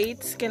of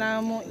heights.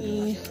 Kailangan mo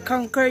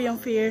i-conquer yung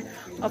fear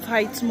of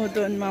heights mo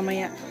doon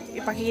mamaya.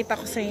 Ipakikita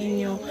ko sa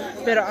inyo.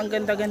 Pero ang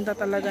ganda-ganda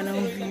talaga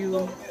ng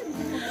view.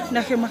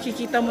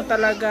 Makikita mo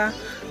talaga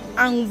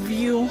ang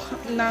view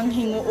ng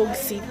Gingoog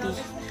City.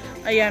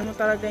 Ayan mo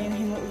talaga yung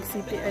Gingoog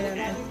City.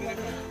 Ayan.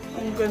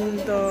 Ang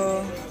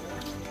ganda.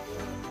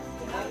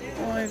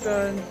 Oh my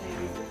God.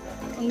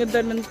 Ang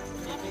ganda ng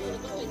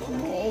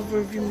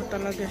overview mo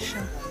talaga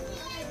siya.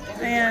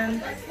 Ayan.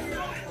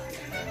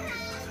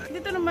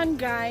 Dito naman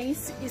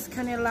guys is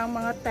kanilang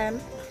mga tent.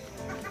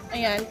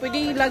 Ayan.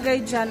 Pwede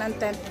ilagay dyan ang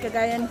tent.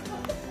 Kagaya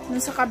nun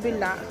sa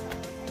kabila.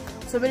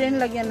 So, pwede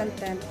nilagyan ng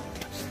tent.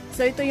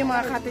 So, ito yung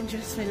mga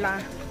cottages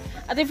nila.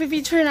 At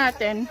i-feature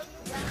natin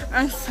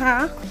ang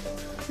sa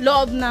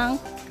loob ng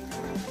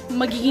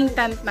magiging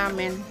tent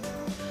namin.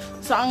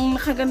 So, ang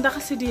nakaganda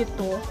kasi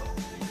dito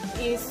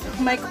is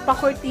may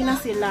pa-cortina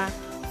sila.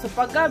 So,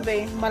 pag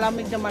gabi,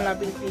 malamig na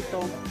malamig dito.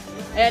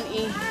 Ayan,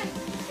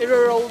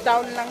 i-roll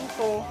down lang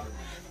to.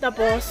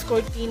 Tapos,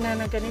 cortina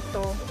na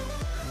ganito.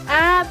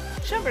 At,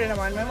 syempre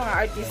naman, may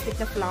mga artistic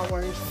na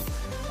flowers.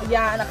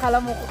 Ayan, nakala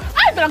mo ko.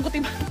 Ay,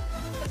 balanggutin ba?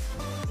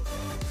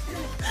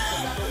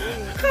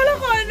 Akala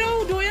ko ano,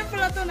 doyan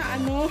pala to na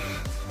ano.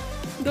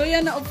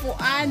 Doyan na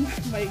upuan.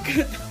 Oh my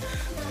God.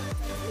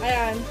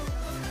 Ayan.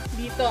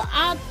 Dito.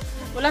 At,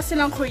 wala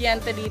silang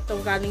kuryente dito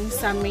galing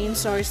sa main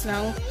source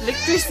ng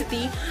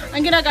electricity.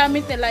 Ang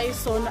ginagamit nila is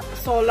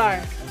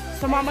solar.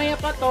 So mamaya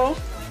pa to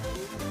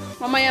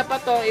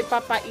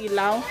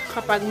ipapailaw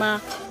kapag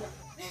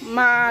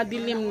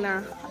madilim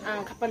na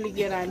ang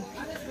kapaligiran.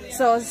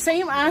 So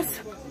same as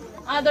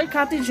other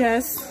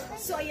cottages,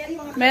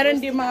 meron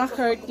din mga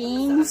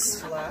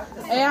curtains.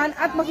 Ayan,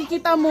 at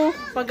makikita mo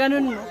pag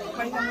ganun mo.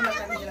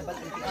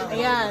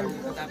 Ayan,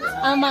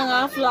 ang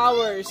mga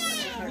flowers.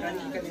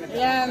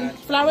 Ayan,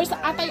 flowers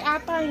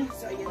atay-atay.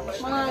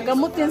 Mga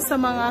gamot yan sa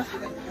mga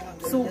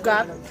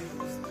sugat.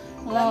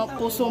 Mga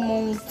puso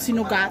mong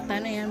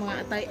sinugatan. Ayan,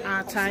 mga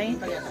atay-atay.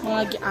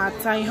 Mga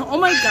giatay. Oh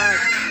my God!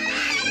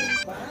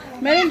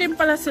 Meron din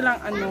pala silang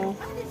ano.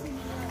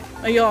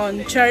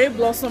 Ayun, cherry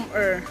blossom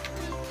earth.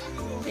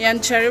 Ayan,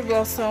 cherry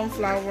blossom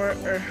flower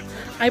earth.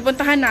 Ay,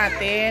 puntahan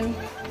natin.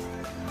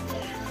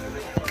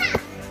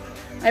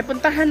 Ay,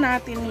 puntahan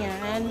natin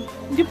yan.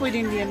 Hindi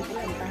pwede hindi yan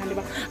pupuntahan, di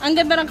ba? Ang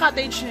ganda ng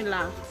cottage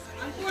nila.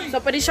 So,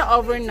 pwede siya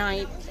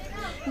overnight.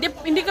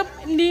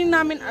 Hindi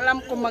namin alam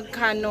kung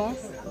magkano.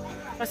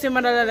 Kasi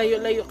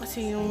malalayo-layo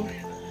kasi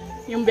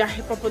yung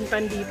biyahe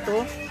papuntan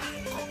dito.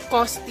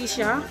 Costly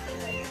siya.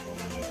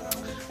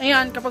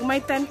 Ayan, kapag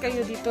may tent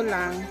kayo dito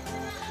lang,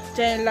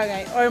 dyan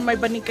lagay. Or may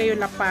banig kayo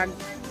lapag.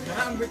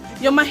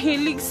 Yung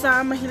mahilig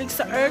sa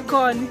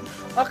aircon,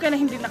 okay na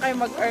hindi na kayo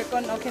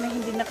mag-aircon, okay na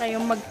hindi na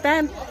kayo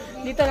mag-tent.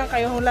 Dito lang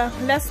kayo,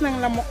 less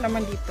ng lamok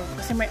naman dito.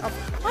 Kasi may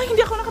ay,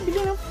 hindi ako nakabili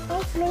ng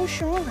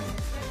lotion.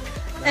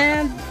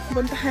 And,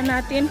 buntahan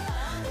natin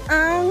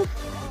ang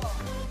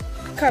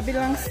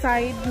kabilang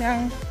side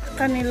ng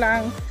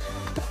kanilang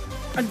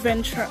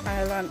Adventure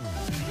Island.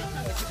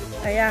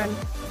 Ayan.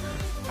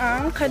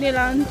 Ang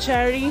kanilang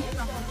cherry.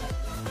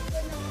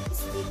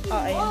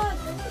 Oh, ayan.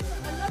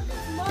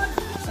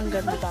 Ang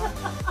ganda.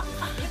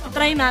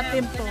 Try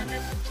natin to.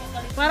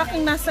 Para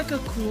kang nasa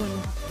cocoon.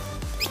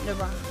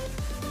 Diba?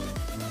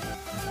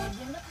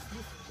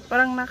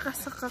 Parang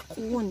nakasa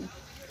cocoon.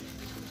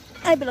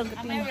 Ay,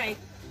 bilanggatin. Am I right?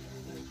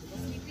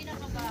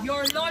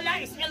 Your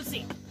Lola is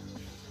Elsie.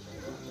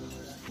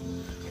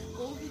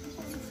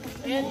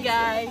 Ayan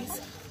guys.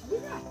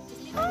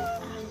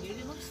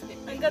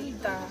 Ang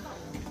ganda.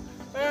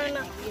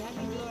 Parang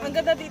ang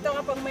ganda dito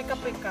kapag may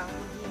kape ka.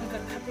 Ang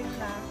ganda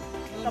ka.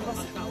 Tapos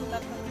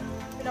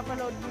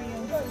pinapanood mo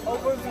yung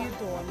overview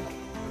doon.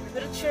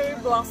 Pero cherry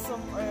blossom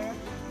or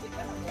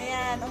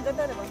ayan, ang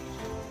ganda diba?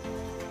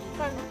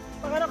 Pag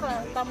ano ka,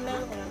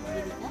 thumbnail ko lang.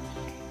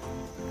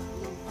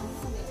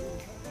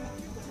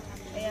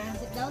 Ayan.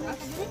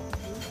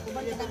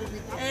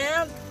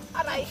 And,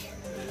 aray.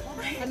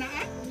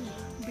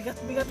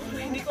 Bigat-bigat.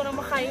 Hindi ko na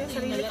makaya yung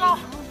sarili ko.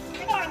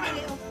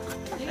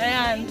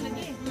 Ayan.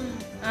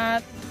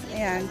 At,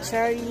 ayan,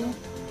 cherry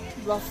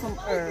blossom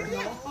earth.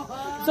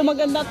 So,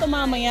 maganda to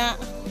mamaya.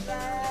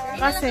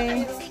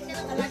 Kasi,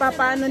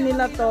 ipapaano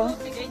nila to,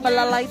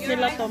 palalight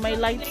nila to, may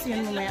lights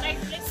yun mamaya.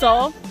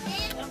 So,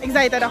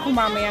 excited ako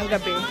mamayang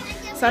gabi.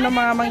 Sana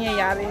mga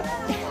mangyayari.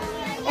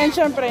 And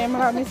syempre,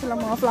 marami silang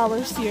mga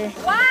flowers here.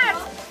 What?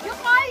 You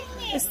called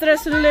me?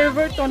 Stress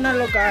reliever to na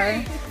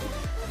lugar.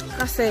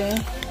 Kasi,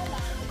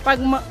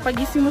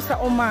 pagising mo sa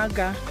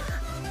umaga,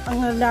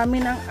 ang dami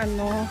ng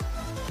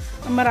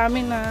ang marami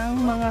ng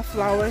mga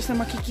flowers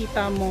na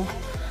makikita mo.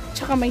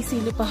 Tsaka may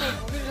sili pa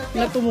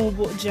na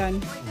tumubo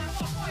dyan.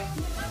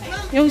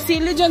 Yung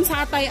sili dyan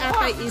sa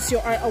atay-atay is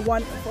you are a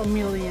one of a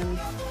million.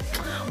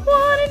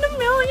 One in a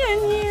million,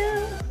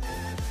 yeah.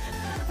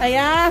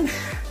 Ayan.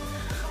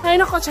 Ay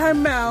nako,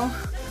 Charmel.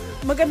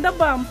 Maganda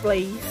ba ang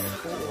place?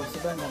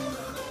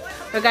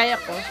 Kagaya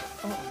ko.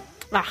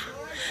 Oh.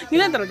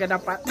 Yun lang talaga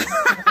dapat.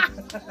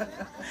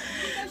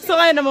 So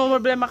kaya naman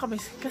problema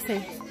kami. Kasi,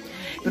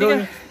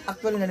 pero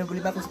actually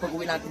nanugulib ako sa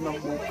pag-uwi natin ng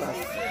bukas.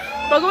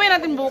 Pag-uwi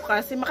natin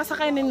bukas,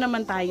 makasakay din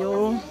naman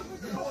tayo.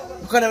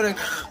 Buka na ulit.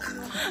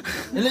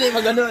 Nililay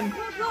maganon.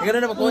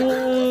 Maganon na pag-uwi.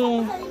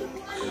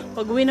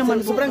 Pag-uwi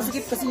naman so, sobrang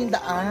sikip kasi yung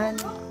daan.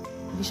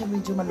 Hindi siya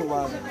medyo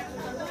maluwag.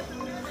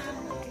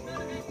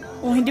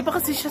 Oh, hindi pa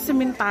kasi siya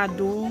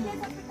sementado.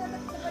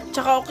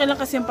 Tsaka okay lang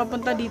kasi yung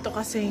papunta dito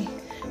kasi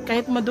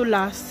kahit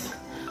madulas,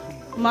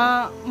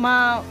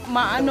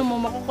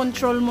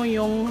 makokontrol mo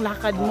yung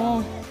lakad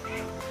mo.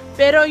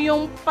 Pero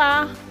yung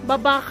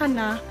baba ka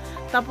na,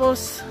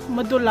 tapos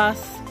madulas,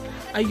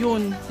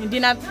 ayun,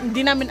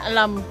 hindi namin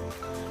alam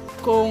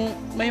kung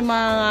may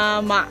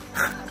mga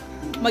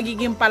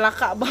magiging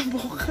palaka ba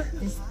bukas.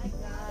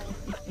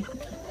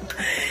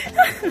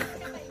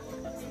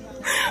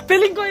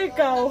 Feeling ko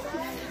ikaw,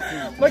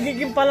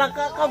 magiging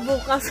palaka ka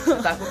bukas.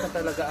 Takot na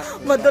talaga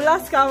ako.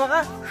 Madulas ka,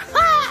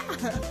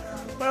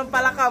 parang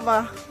palaka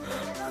ba?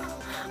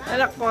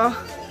 Anak ko.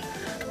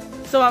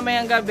 So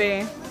mamayang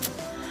gabi,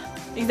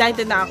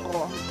 excited na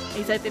ako.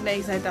 Excited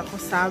ako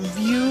sa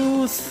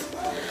views.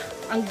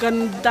 Ang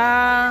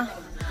ganda.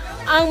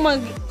 Ang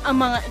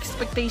mga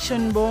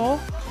expectation mo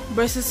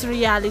versus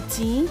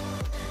reality.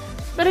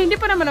 Pero hindi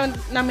pa naman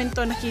namin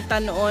to nakita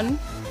noon.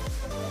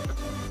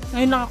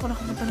 Ngayon lang ako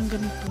nakapunta ng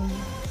ganito.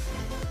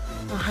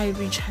 High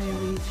ridge.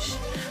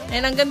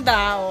 Ayan, ang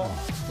ganda. Oh.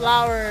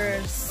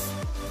 Flowers.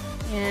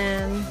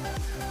 Ayan.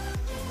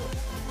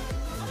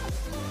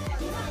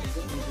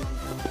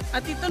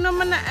 At ito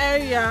naman na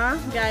area,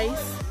 guys,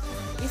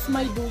 is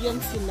may duyan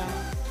sila.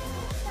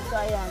 So,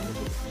 ayan.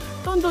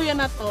 Itong duyan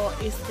na to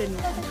is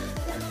tinan.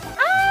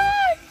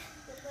 Ay!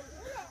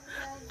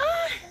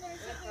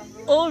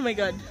 Oh my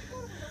God.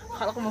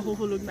 Akala ko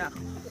mahuhulog na ako.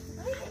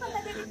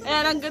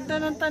 Ayan, ang ganda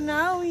ng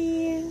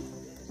tanawin.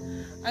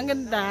 Ang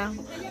ganda.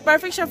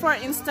 Perfect siya for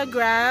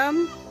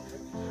Instagram.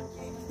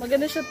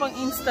 Maganda siya pang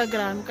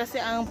Instagram kasi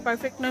ang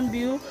perfect ng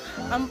view,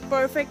 ang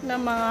perfect na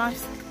mga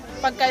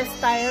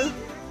pagka-style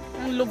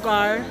ng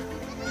lugar,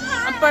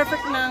 ang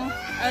perfect ng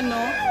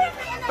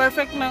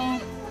perfect ng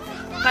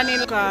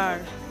kanilang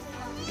lugar.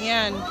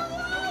 Ayan.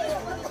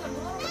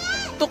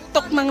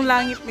 Tuktok ng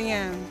langit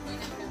niyan.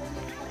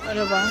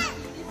 Ano ba?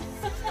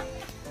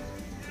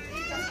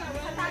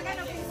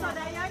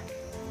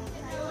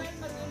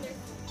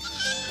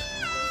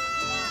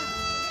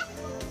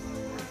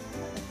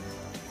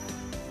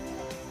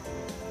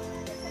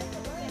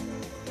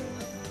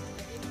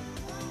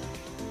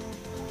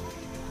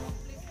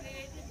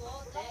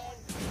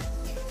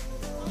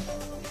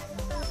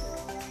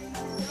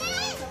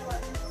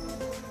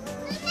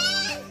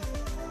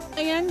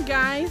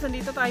 ayan guys,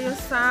 nandito tayo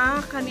sa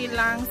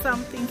kanilang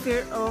something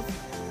fear of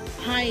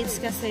heights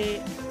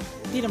kasi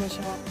hindi naman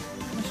siya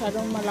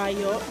masyadong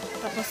malayo.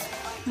 Tapos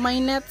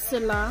may net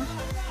sila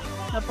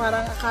na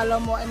parang akala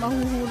mo ay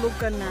mahuhulog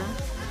ka na.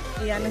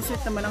 Ayan, ang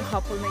sweet naman ang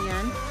couple na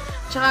yan.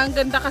 Tsaka ang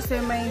ganda kasi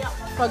may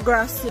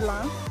pag-grass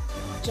sila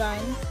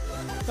dyan.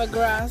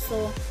 Pag-grass.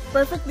 So,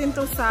 perfect din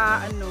to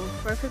sa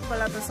perfect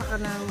pala to sa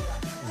kanang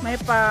may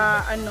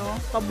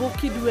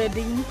pa-bukid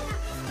wedding,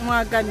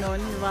 mga ganon,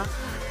 diba?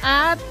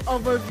 At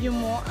overview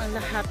mo ang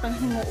lahat ng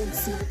Gingoog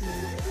City.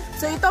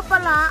 So, ito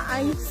pala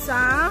ay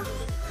sa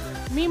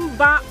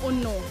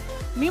Mimbaono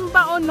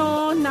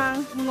ng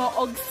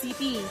Gingoog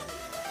City.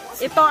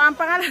 Ito ang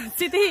pangalan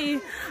city.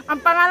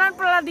 Ang pangalan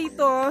pala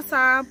dito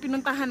sa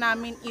pinuntahan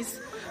namin is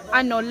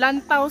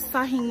Lantaw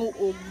sa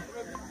Gingoog.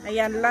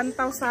 Ayan,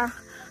 Lantaw sa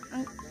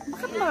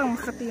bakit lang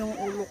makati yung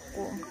ulo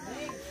ko?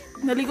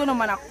 Naligo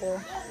naman ako.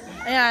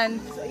 Ayan.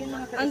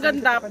 Ang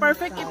ganda.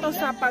 Perfect ito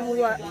sa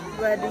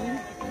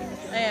pang-wedding.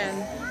 Ayan.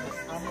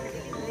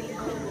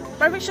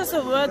 Perfect siya sa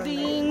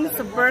wedding,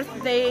 sa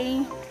birthday,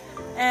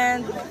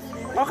 and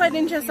okay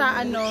din siya sa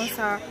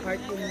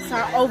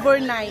sa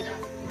overnight.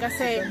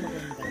 Kasi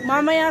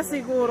mamaya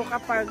siguro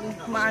kapag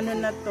maano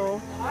na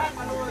to,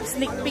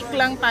 sneak peek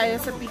lang tayo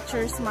sa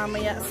pictures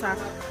mamaya sa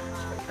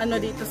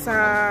dito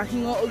sa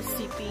Gingoog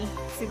City.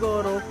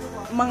 Siguro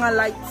mga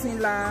lights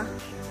nila,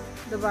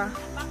 diba?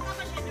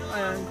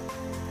 Ayan.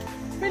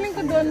 Feeling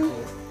ko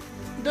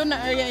doon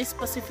na area is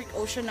Pacific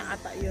Ocean na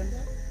ata yun.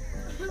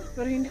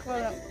 Pero hindi ko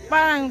alam.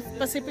 Parang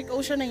Pacific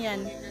Ocean na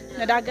yan.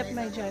 Nadagat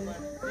na dyan.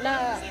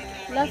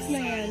 Last na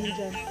yan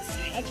dyan.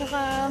 At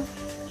saka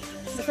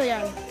basta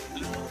yan.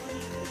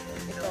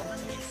 Ito.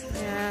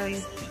 Ayan.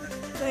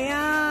 So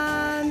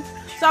yan.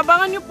 So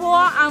abangan nyo po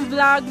ang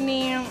vlog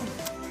ni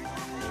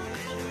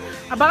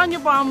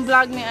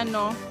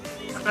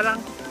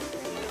Nakarang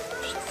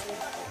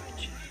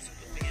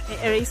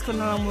i-erase ko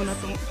na lang muna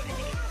ito.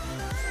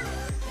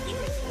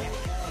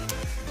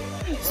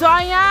 So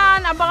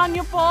ayan, abangan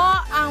nyo po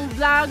ang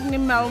vlog ni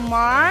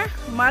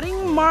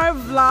Maring Mar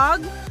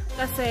Vlog,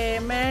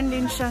 kasi meron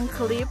din siyang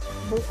clip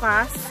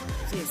bukas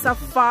sa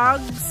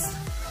fogs,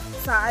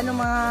 sa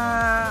mga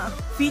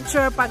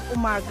feature pag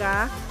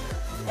umaga.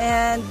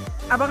 And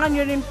abangan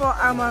nyo rin po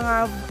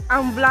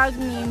ang vlog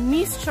ni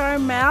Miss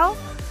Charmel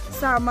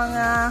sa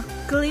mga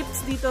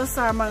clips dito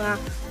sa mga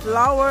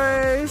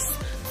flowers,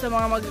 sa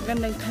mga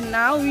magagandang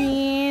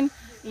tanawin.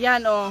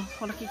 Yan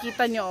kung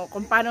nakikita nyo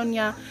kung paano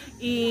niya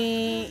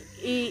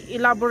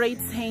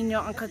i-elaborate sa inyo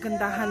ang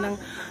kagandahan ng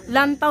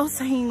Lantaw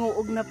sa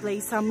Gingoog na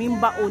place sa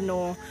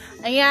Mimbaono.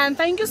 Ayan,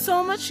 thank you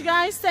so much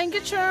guys. Thank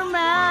you,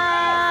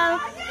 Charmel!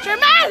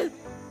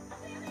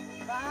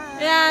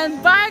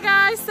 Ayan, bye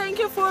guys! Thank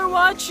you for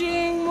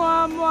watching!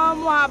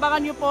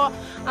 Abangan nyo po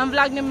ang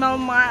vlog ni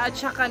Melmar at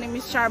saka ni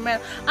Miss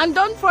Charmel. And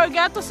don't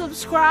forget to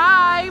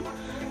subscribe!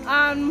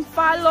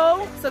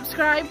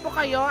 Subscribe po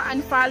kayo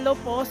and follow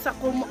po sa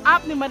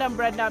app ni Madam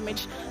Brenda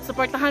Damage.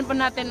 Supportahan po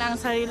natin ang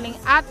sariling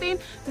atin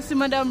si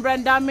Madam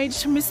Brenda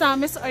Damage,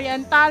 Misamis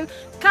Oriental,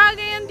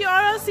 Cagayan de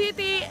Oro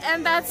City.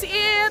 And that's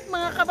it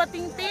mga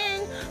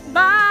kabatingting!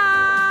 Bye!